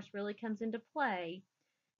as a nurse really comes into play,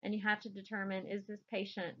 and you have to determine, is this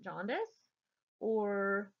patient jaundice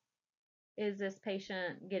or is this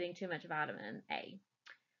patient getting too much vitamin A?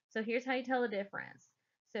 So here's how you tell the difference.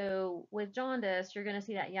 So with jaundice, you're going to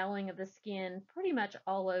see that yellowing of the skin pretty much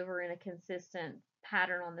all over in a consistent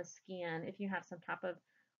pattern on the skin if you have some type of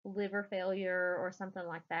liver failure or something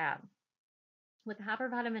like that. With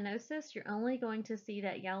hypervitaminosis, you're only going to see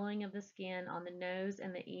that yellowing of the skin on the nose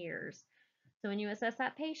and the ears. So when you assess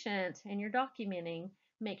that patient and you're documenting,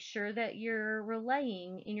 make sure that you're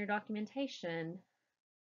relaying in your documentation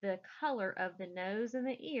the color of the nose and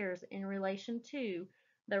the ears in relation to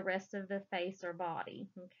the rest of the face or body.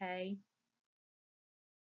 Okay.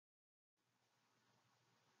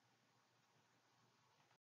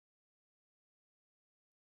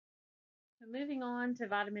 So moving on to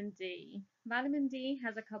vitamin D. Vitamin D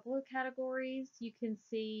has a couple of categories. You can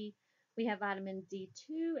see we have vitamin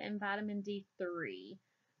D2 and vitamin D3.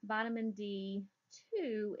 Vitamin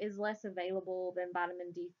D2 is less available than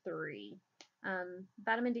vitamin D3.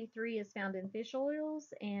 Vitamin D3 is found in fish oils,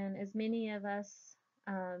 and as many of us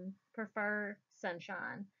prefer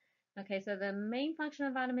sunshine. Okay, so the main function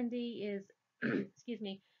of vitamin D is, excuse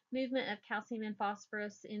me, movement of calcium and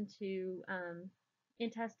phosphorus into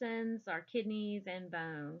intestines, our kidneys, and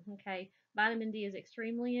bone. Okay, vitamin D is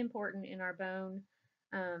extremely important in our bone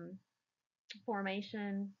um,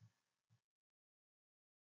 formation.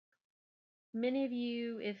 Many of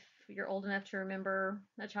you, if you're old enough to remember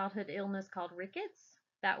a childhood illness called rickets,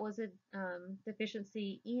 that was a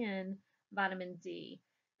deficiency in vitamin D.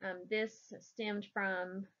 This stemmed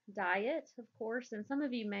from diet, of course, and some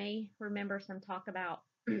of you may remember some talk about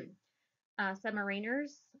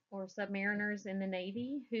submariners or submariners in the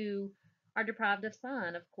Navy who are deprived of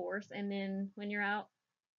sun, of course, and then when you're out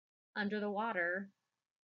under the water,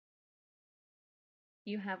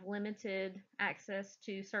 you have limited access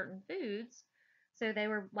to certain foods. So they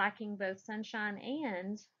were lacking both sunshine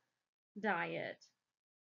and diet.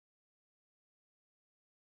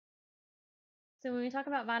 So when we talk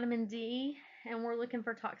about vitamin D and we're looking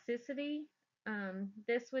for toxicity,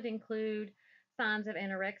 this would include signs of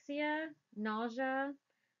anorexia, nausea,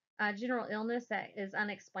 general illness that is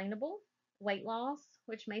unexplainable, weight loss,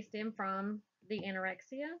 which may stem from the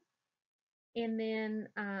anorexia, and then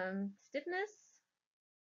stiffness.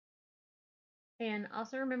 And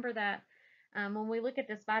also remember that When we look at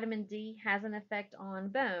this, vitamin D has an effect on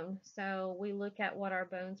bone. So we look at what our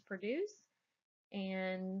bones produce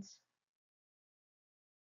and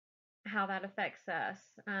how that affects us.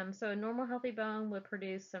 So a normal healthy bone would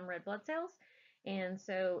produce some red blood cells. And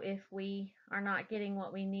so if we are not getting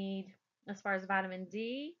what we need as far as vitamin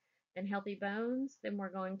D and healthy bones, then we're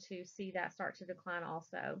going to see that start to decline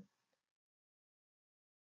also.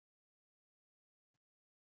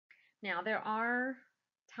 Now, there are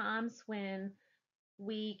times when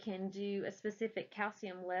we can do a specific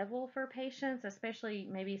calcium level for patients, especially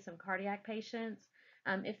maybe some cardiac patients,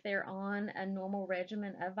 if they're on a normal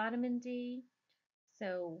regimen of vitamin D.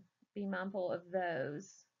 So be mindful of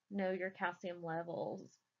those. Know your calcium levels.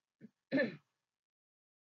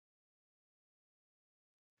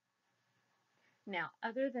 Now,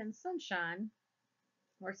 other than sunshine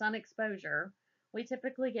or sun exposure, we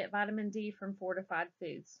typically get vitamin D from fortified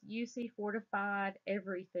foods. You see fortified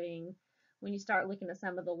everything when you start looking at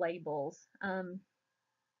some of the labels.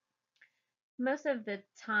 Most of the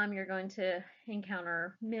time, you're going to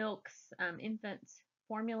encounter milks, infant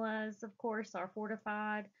formulas, of course, are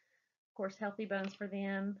fortified. Of course, healthy bones for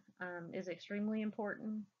them is extremely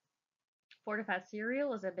important. Fortified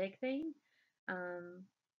cereal is a big thing. Um,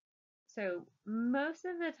 so most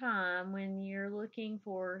of the time when you're looking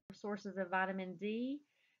for sources of vitamin D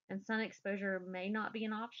and sun exposure may not be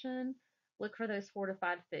an option, look for those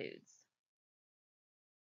fortified foods.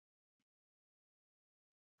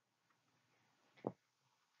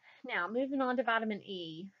 Now, moving on to vitamin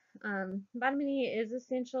E. Vitamin E is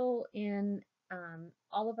essential in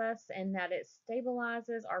all of us in that it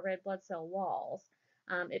stabilizes our red blood cell walls.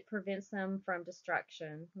 It prevents them from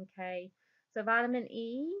destruction. Okay, so vitamin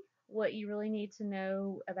E, what you really need to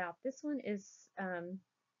know about this one is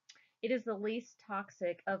it is the least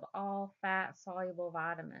toxic of all fat soluble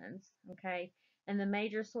vitamins. Okay, and the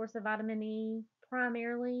major source of vitamin E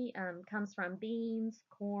primarily comes from beans,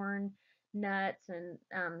 corn, nuts, and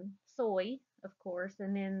soy, of course,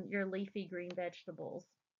 and then your leafy green vegetables.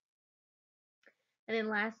 And then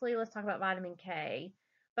lastly, let's talk about vitamin K.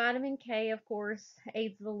 Vitamin K, of course,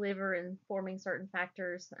 aids the liver in forming certain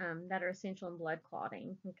factors that are essential in blood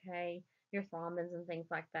clotting, okay, your thrombins and things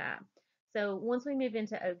like that. So once we move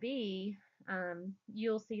into OB,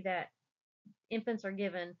 you'll see that infants are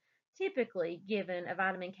typically given a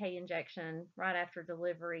vitamin K injection right after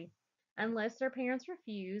delivery, unless their parents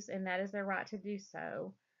refuse, and that is their right to do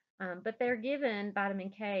so. But they're given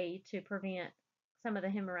vitamin K to prevent some of the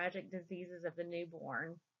hemorrhagic diseases of the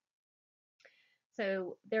newborn.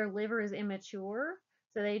 So their liver is immature,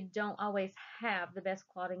 so they don't always have the best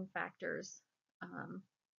clotting factors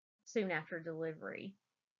soon after delivery.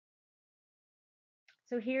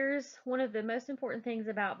 So here's one of the most important things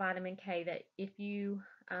about vitamin K that if you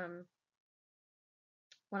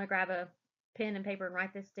want to grab a pen and paper and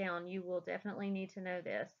write this down, you will definitely need to know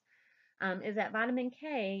this. Is that vitamin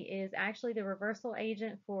K is actually the reversal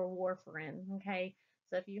agent for warfarin. Okay,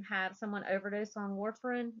 so if you have someone overdose on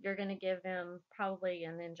warfarin, you're going to give them probably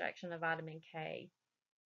an injection of vitamin K.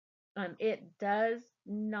 It does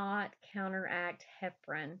not counteract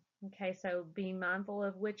heparin. Okay, so be mindful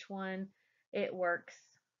of which one it works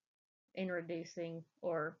in reducing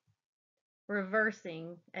or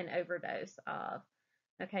reversing an overdose of.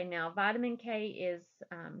 Okay, now vitamin K is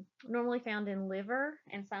normally found in liver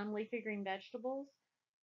and some leafy green vegetables.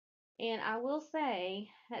 And I will say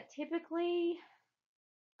that typically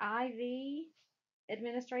IV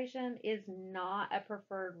administration is not a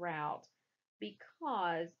preferred route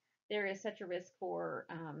because there is such a risk for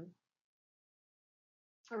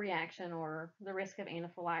a reaction or the risk of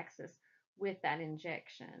anaphylaxis with that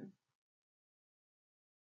injection.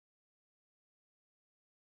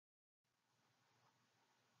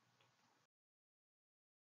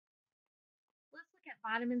 Let's look at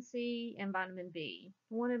vitamin C and vitamin B.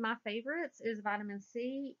 One of my favorites is vitamin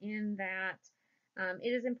C in that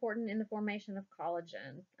it is important in the formation of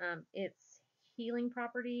collagen. Its healing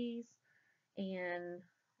properties and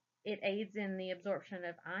it aids in the absorption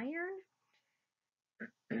of iron.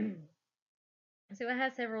 So it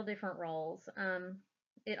has several different roles.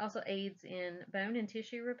 It also aids in bone and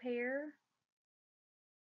tissue repair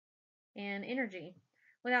and energy.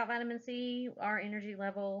 Without vitamin C, our energy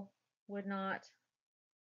level would not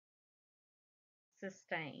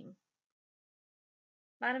sustain.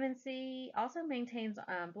 Vitamin C also maintains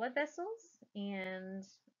blood vessels and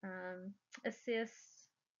assists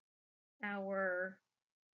our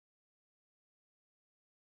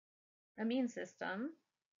immune system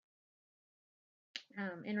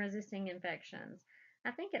in resisting infections.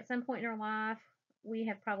 I think at some point in our life, we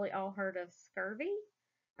have probably all heard of scurvy.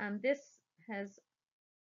 This has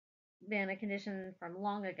been a condition from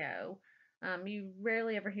long ago. You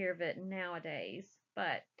rarely ever hear of it nowadays,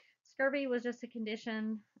 but scurvy was just a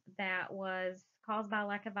condition that was caused by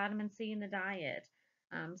lack of vitamin C in the diet.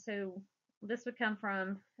 So this would come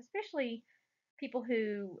from especially people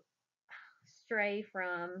who stray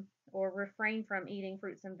from or refrain from eating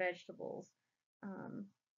fruits and vegetables. Um,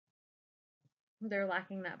 they're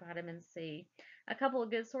lacking that vitamin C. A couple of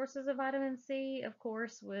good sources of vitamin C, of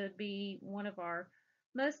course, would be one of our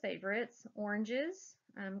most favorites, oranges,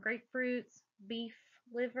 grapefruits, beef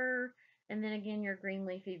liver, and then again your green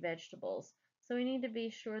leafy vegetables. So we need to be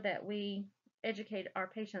sure that we educate our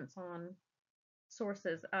patients on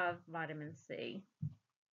sources of vitamin C.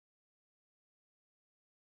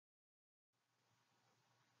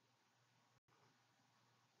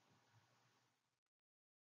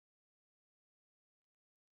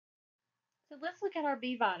 So let's look at our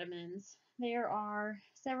B vitamins. There are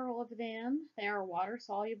several of them. They are water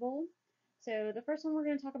soluble. So the first one we're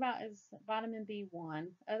going to talk about is vitamin B1.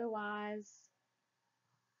 Otherwise,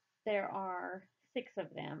 there are six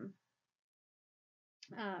of them.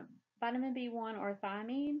 Uh, Vitamin B1 or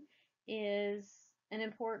thiamine is an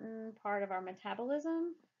important part of our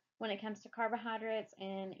metabolism when it comes to carbohydrates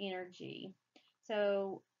and energy.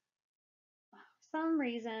 So some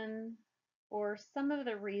reason or some of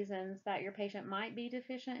the reasons that your patient might be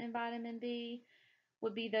deficient in vitamin B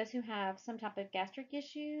would be those who have some type of gastric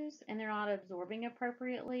issues and they're not absorbing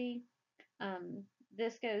appropriately. Um,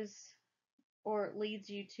 this goes or leads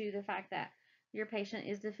you to the fact that your patient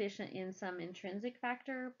is deficient in some intrinsic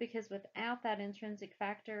factor because without that intrinsic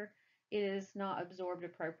factor, it is not absorbed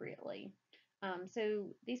appropriately. So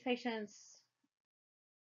these patients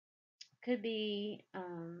could be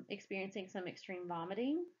experiencing some extreme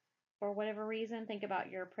vomiting for whatever reason. Think about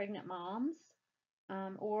your pregnant moms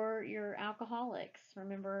or your alcoholics.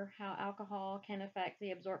 Remember how alcohol can affect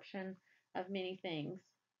the absorption of many things,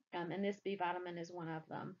 and this B vitamin is one of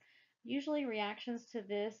them. Usually, reactions to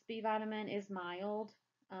this B vitamin is mild,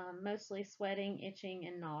 mostly sweating, itching,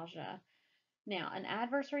 and nausea. Now, an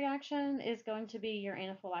adverse reaction is going to be your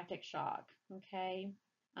anaphylactic shock. Okay.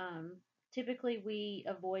 Um, Typically, we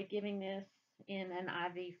avoid giving this in an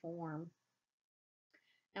IV form.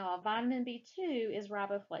 Now, vitamin B2 is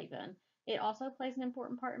riboflavin. It also plays an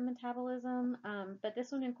important part in metabolism, but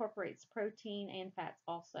this one incorporates protein and fats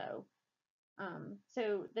also.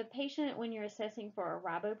 So the patient, when you're assessing for a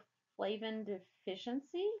riboflavin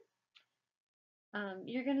deficiency,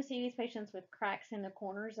 you're going to see these patients with cracks in the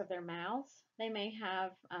corners of their mouths. They may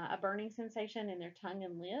have a burning sensation in their tongue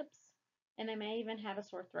and lips, and they may even have a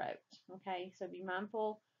sore throat. Okay, so be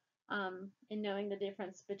mindful in knowing the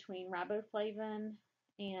difference between riboflavin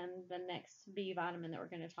and the next B vitamin that we're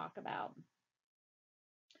going to talk about.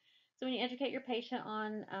 So when you educate your patient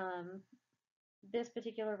on this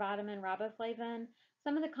particular vitamin, riboflavin,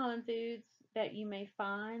 some of the common foods that you may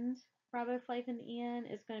find riboflavin in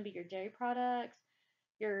is going to be your dairy products,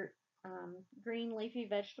 your green leafy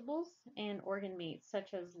vegetables, and organ meats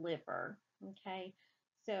such as liver. Okay,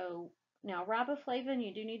 so now riboflavin,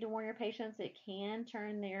 you do need to warn your patients it can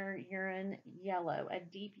turn their urine yellow, a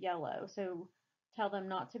deep yellow. So tell them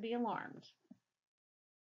not to be alarmed.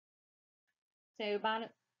 So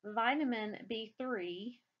vitamin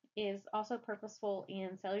B3 is also purposeful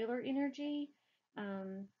in cellular energy.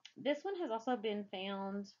 Um, this one has also been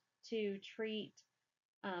found to treat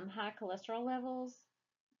high cholesterol levels.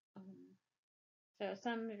 Um, so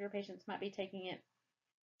some of your patients might be taking it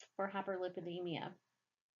for hyperlipidemia.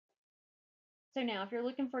 So now, if you're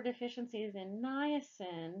looking for deficiencies in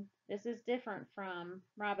niacin, this is different from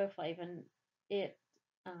riboflavin. It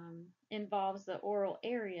involves the oral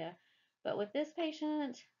area, but with this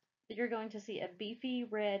patient, you're going to see a beefy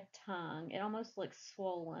red tongue. It almost looks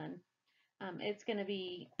swollen. It's going to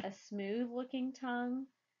be a smooth looking tongue,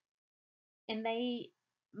 and they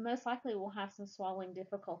most likely will have some swallowing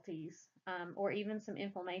difficulties or even some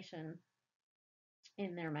inflammation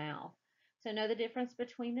in their mouth. So know the difference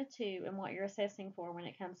between the two and what you're assessing for when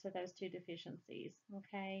it comes to those two deficiencies,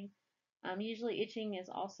 okay? Usually itching is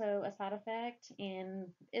also a side effect, and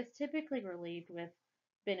it's typically relieved with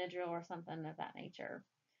Benadryl or something of that nature.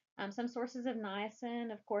 Some sources of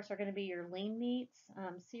niacin, of course, are going to be your lean meats,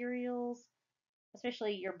 cereals,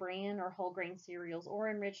 especially your bran or whole grain cereals or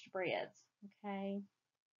enriched breads, okay?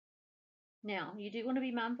 Now, you do want to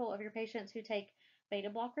be mindful of your patients who take beta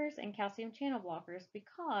blockers and calcium channel blockers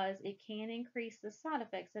because it can increase the side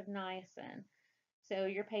effects of niacin. So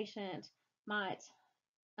your patient might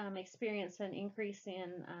experience an increase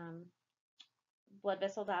in blood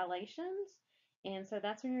vessel dilations. And so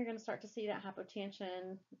that's when you're going to start to see that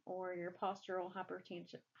hypotension or your postural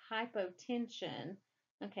hypertension, hypotension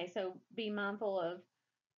Okay, so be mindful of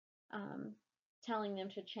um, telling them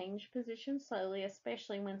to change position slowly,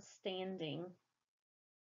 especially when standing.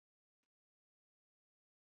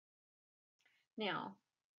 Now,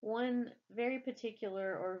 one very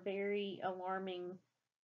particular or very alarming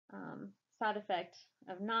side effect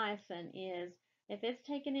of niacin is if it's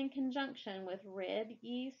taken in conjunction with red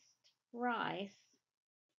yeast rice,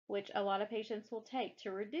 which a lot of patients will take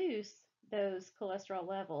to reduce those cholesterol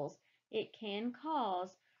levels, it can cause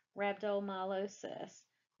rhabdomyolysis,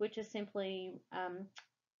 which is simply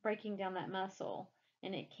breaking down that muscle,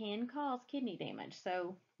 and it can cause kidney damage.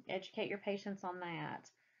 So educate your patients on that.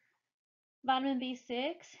 Vitamin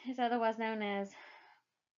B6 is otherwise known as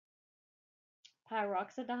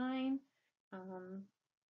pyroxidine. Um,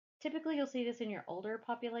 Typically, you'll see this in your older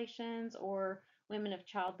populations or women of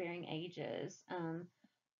childbearing ages.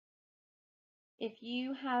 If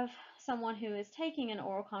you have someone who is taking an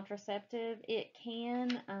oral contraceptive, it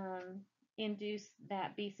can induce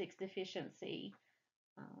that B6 deficiency.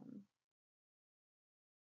 Um,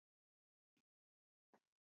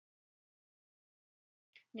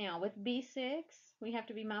 Now, with B6, we have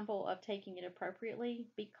to be mindful of taking it appropriately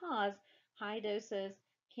because high doses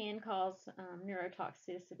can cause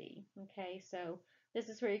neurotoxicity. Okay, so this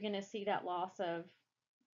is where you're going to see that loss of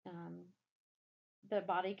um, the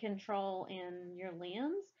body control in your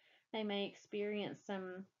limbs. They may experience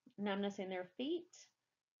some numbness in their feet.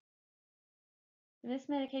 And this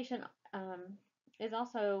medication is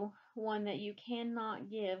also one that you cannot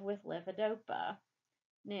give with levodopa.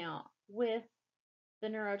 Now, with the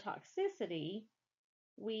neurotoxicity,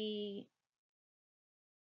 we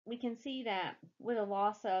we can see that with a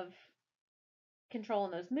loss of control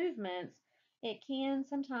in those movements, it can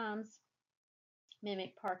sometimes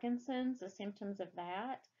mimic Parkinson's, the symptoms of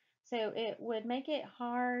that. So it would make it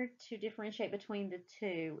hard to differentiate between the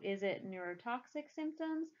two. Is it neurotoxic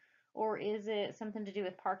symptoms or is it something to do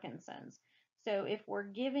with Parkinson's? So if we're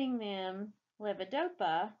giving them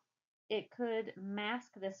levodopa, it could mask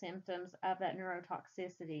the symptoms of that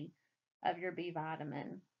neurotoxicity of your B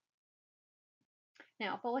vitamin.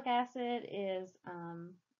 Now, folic acid is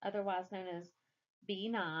otherwise known as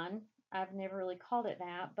B9. I've never really called it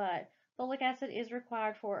that, but folic acid is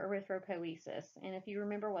required for erythropoiesis. And if you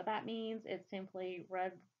remember what that means, it's simply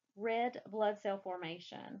red blood cell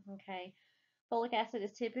formation. Okay. Folic acid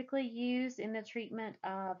is typically used in the treatment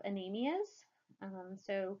of anemias.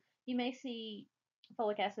 So you may see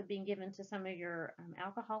folic acid being given to some of your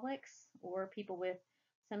alcoholics or people with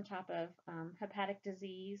some type of hepatic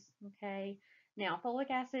disease. Okay. Now, folic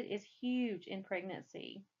acid is huge in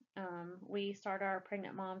pregnancy. We start our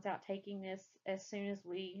pregnant moms out taking this as soon as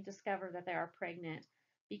we discover that they are pregnant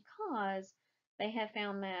because they have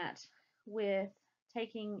found that with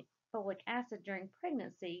taking folic acid during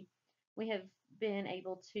pregnancy, we have been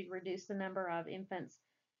able to reduce the number of infants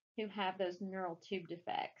who have those neural tube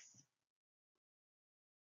defects.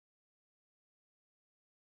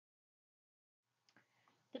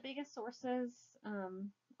 The biggest sources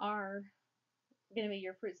are going to be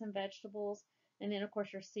your fruits and vegetables, and then, of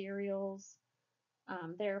course, your cereals.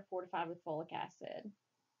 They're fortified with folic acid.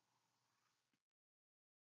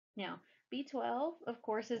 Now, B12, of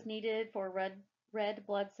course, is needed for red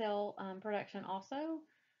blood cell production also.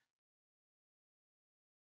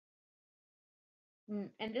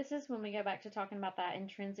 And this is when we go back to talking about that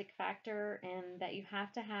intrinsic factor and that you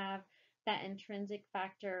have to have that intrinsic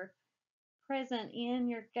factor present in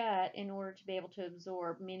your gut in order to be able to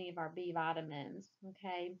absorb many of our B vitamins.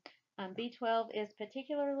 Okay, B12 is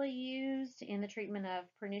particularly used in the treatment of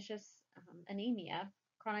pernicious anemia,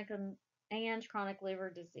 and chronic liver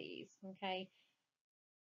disease. Okay,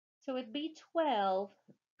 so with B12,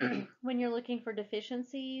 when you're looking for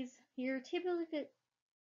deficiencies, you're typically,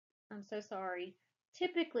 I'm so sorry,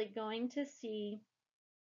 typically going to see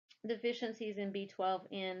deficiencies in B12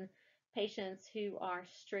 in patients who are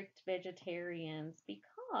strict vegetarians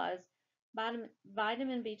because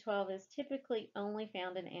vitamin B12 is typically only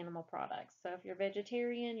found in animal products. So if you're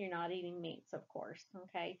vegetarian, you're not eating meats, of course.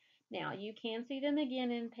 Okay. Now, you can see them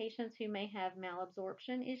again in patients who may have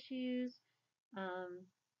malabsorption issues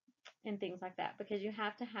and things like that because you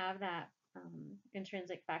have to have that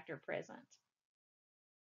intrinsic factor present.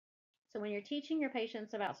 So when you're teaching your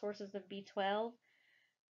patients about sources of B12,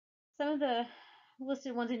 some of the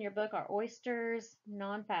listed ones in your book are oysters,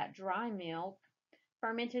 non-fat dry milk,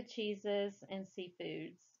 fermented cheeses, and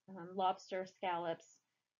seafoods, lobster, scallops,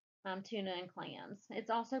 tuna, and clams.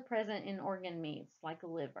 It's also present in organ meats like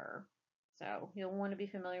liver. So you'll want to be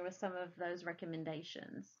familiar with some of those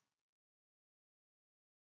recommendations.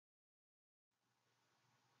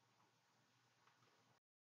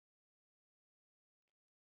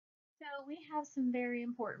 we have some very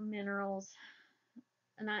important minerals,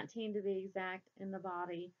 19 to be exact, in the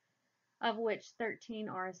body, of which 13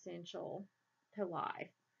 are essential to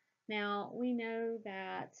life. Now, we know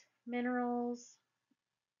that minerals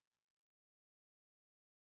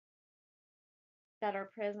that are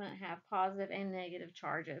present have positive and negative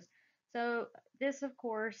charges. So, this, of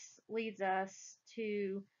course, leads us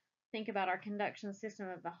to think about our conduction system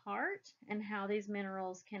of the heart and how these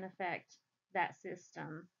minerals can affect that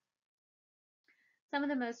system. Some of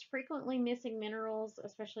the most frequently missing minerals,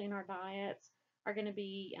 especially in our diets, are going to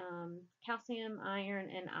be calcium, iron,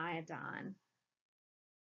 and iodine.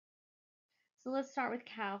 So let's start with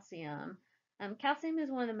calcium. Calcium is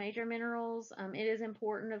one of the major minerals. It is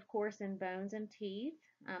important, of course, in bones and teeth,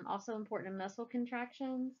 also important in muscle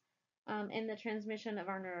contractions, and the transmission of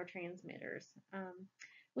our neurotransmitters.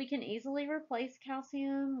 We can easily replace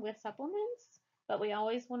calcium with supplements, but we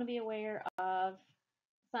always want to be aware of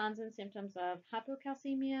signs and symptoms of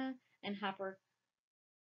hypocalcemia and hypercalcemia.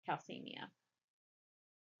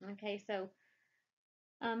 Okay, so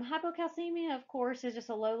hypocalcemia, of course, is just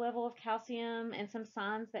a low level of calcium, and some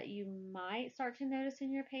signs that you might start to notice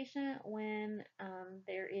in your patient when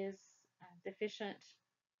there is deficient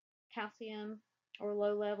calcium or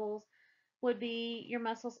low levels would be your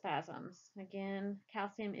muscle spasms. Again,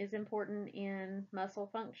 calcium is important in muscle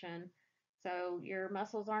function, so your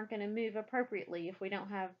muscles aren't going to move appropriately if we don't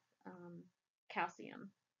have calcium.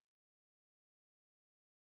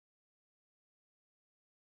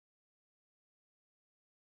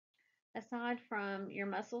 Aside from your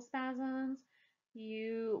muscle spasms,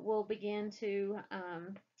 you will begin to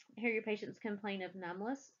hear your patients complain of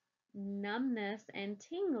numbness and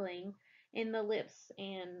tingling in the lips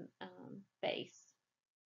and face.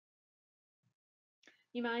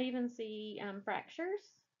 You might even see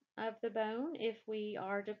fractures of the bone if we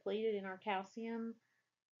are depleted in our calcium.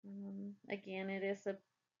 Again, it is a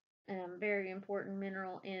very important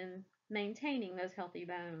mineral in maintaining those healthy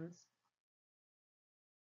bones.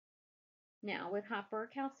 Now, with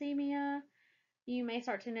hypercalcemia, you may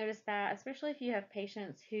start to notice that, especially if you have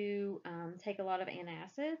patients who take a lot of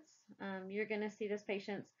antacids. You're going to see those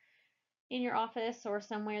patients in your office or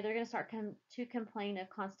somewhere. They're going to start to complain of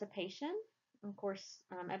constipation, of course,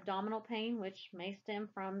 abdominal pain, which may stem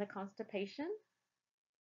from the constipation,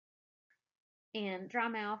 and dry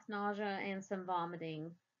mouth, nausea, and some vomiting.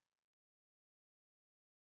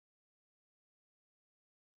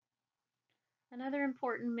 Another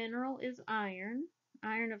important mineral is iron.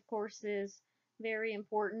 Iron, of course, is very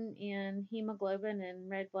important in hemoglobin and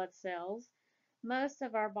red blood cells. Most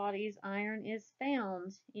of our body's iron is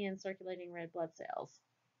found in circulating red blood cells.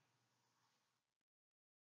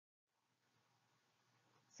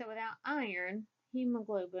 So without iron,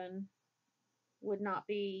 hemoglobin would not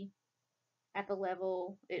be at the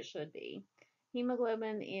level it should be.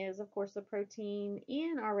 Hemoglobin is, of course, the protein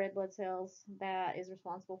in our red blood cells that is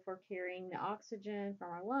responsible for carrying the oxygen from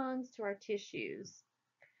our lungs to our tissues.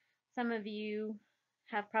 Some of you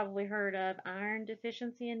have probably heard of iron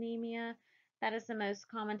deficiency anemia. That is the most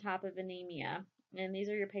common type of anemia. And these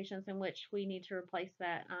are your patients in which we need to replace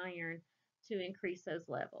that iron to increase those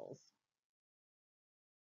levels.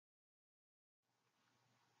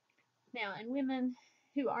 Now, in women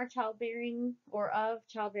who are childbearing or of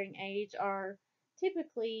childbearing age are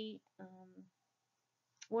typically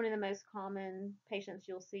one of the most common patients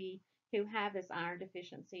you'll see who have this iron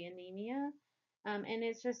deficiency anemia. And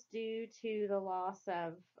it's just due to the loss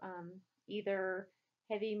of either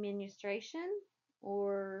heavy menstruation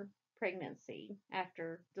or pregnancy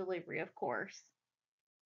after delivery, of course.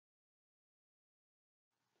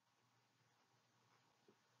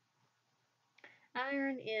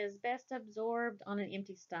 Iron is best absorbed on an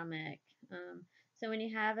empty stomach. So when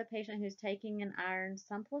you have a patient who's taking an iron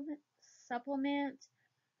supplement,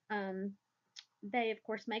 um, they of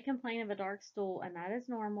course may complain of a dark stool, and that is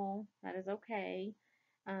normal. That is okay.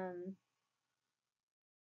 Um,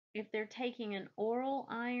 if they're taking an oral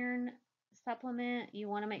iron supplement, you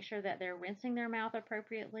want to make sure that they're rinsing their mouth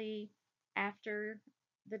appropriately after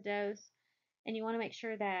the dose, and you want to make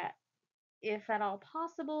sure that if at all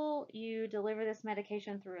possible, you deliver this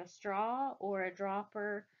medication through a straw or a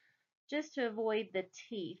dropper just to avoid the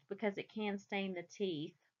teeth because it can stain the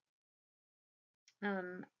teeth.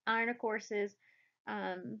 Iron, of course, is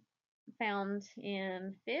um, found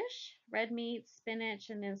in fish, red meat, spinach,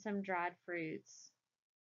 and then some dried fruits.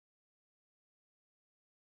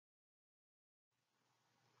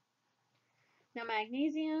 Now,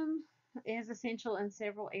 magnesium is essential in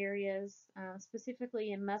several areas,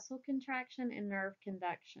 specifically in muscle contraction and nerve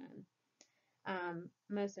conduction.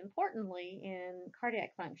 Most importantly, in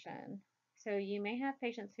cardiac function. So you may have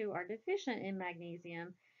patients who are deficient in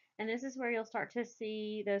magnesium, and this is where you'll start to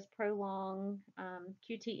see those prolonged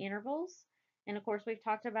QT intervals. And of course, we've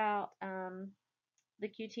talked about the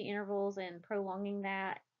QT intervals, and prolonging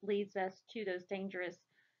that leads us to those dangerous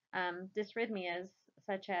dysrhythmias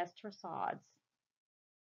such as torsades.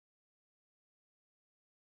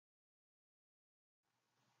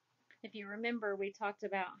 If you remember, we talked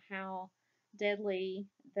about how deadly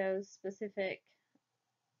those specific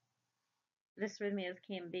dysrhythmias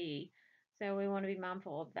can be. So we want to be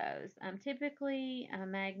mindful of those. Typically,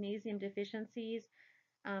 magnesium deficiencies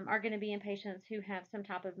are going to be in patients who have some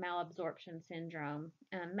type of malabsorption syndrome.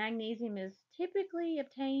 Magnesium is typically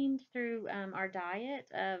obtained through our diet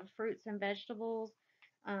of fruits and vegetables.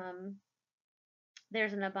 Um,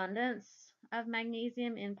 there's an abundance of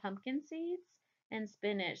magnesium in pumpkin seeds and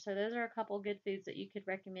spinach. So those are a couple good foods that you could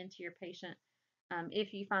recommend to your patient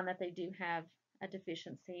if you find that they do have a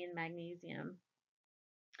deficiency in magnesium.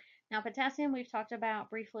 Now, potassium we've talked about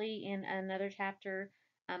briefly in another chapter,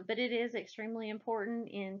 but it is extremely important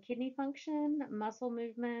in kidney function, muscle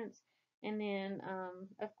movements, and then,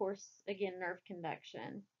 of course, again, nerve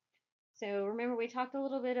conduction. So remember, we talked a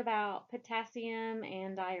little bit about potassium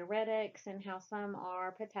and diuretics and how some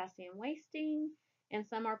are potassium wasting and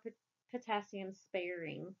some are potassium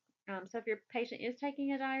sparing. So if your patient is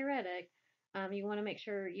taking a diuretic, you want to make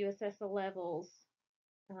sure you assess the levels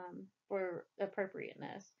for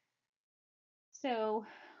appropriateness. So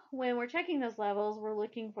when we're checking those levels, we're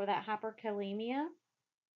looking for that hyperkalemia.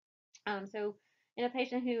 So in a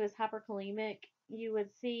patient who is hyperkalemic, you would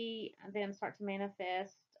see them start to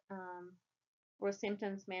manifest or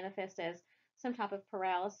symptoms manifest as some type of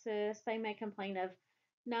paralysis. They may complain of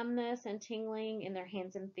numbness and tingling in their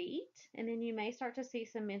hands and feet, and then you may start to see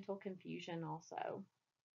some mental confusion also.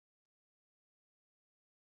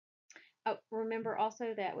 Oh, remember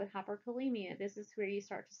also that with hyperkalemia, this is where you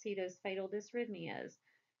start to see those fatal dysrhythmias.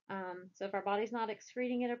 So if our body's not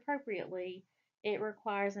excreting it appropriately, it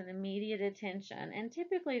requires an immediate attention. And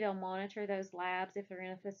typically they'll monitor those labs if they're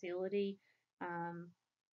in a facility um,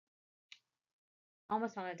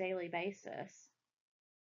 almost on a daily basis.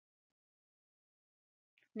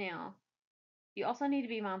 Now, you also need to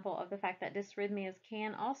be mindful of the fact that dysrhythmias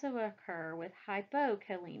can also occur with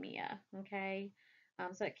hypokalemia, okay?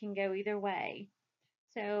 So it can go either way.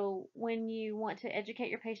 So when you want to educate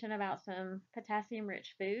your patient about some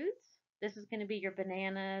potassium-rich foods, this is going to be your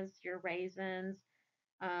bananas, your raisins,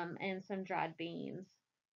 and some dried beans.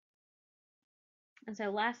 And so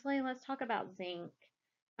lastly, let's talk about zinc.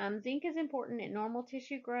 Zinc is important in normal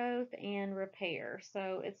tissue growth and repair.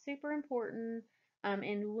 So it's super important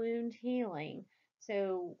in wound healing.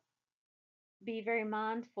 So be very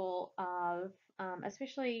mindful of,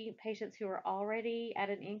 especially patients who are already at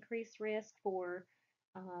an increased risk for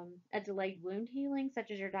a delayed wound healing,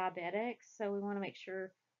 such as your diabetics. So we want to make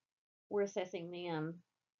sure we're assessing them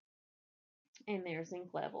and their zinc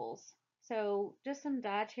levels. So just some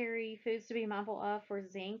dietary foods to be mindful of for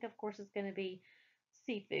zinc, of course, is going to be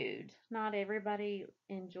seafood. Not everybody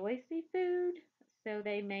enjoys seafood, so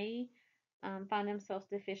they may find themselves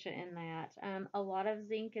deficient in that. A lot of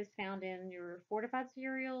zinc is found in your fortified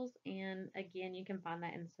cereals, and again, you can find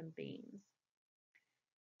that in some beans.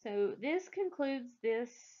 So this concludes this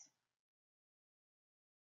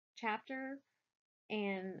chapter,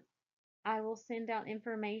 and I will send out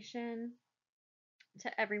information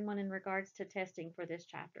to everyone in regards to testing for this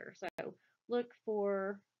chapter. So look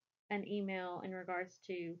for an email in regards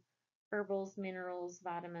to herbals, minerals,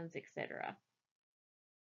 vitamins, etc.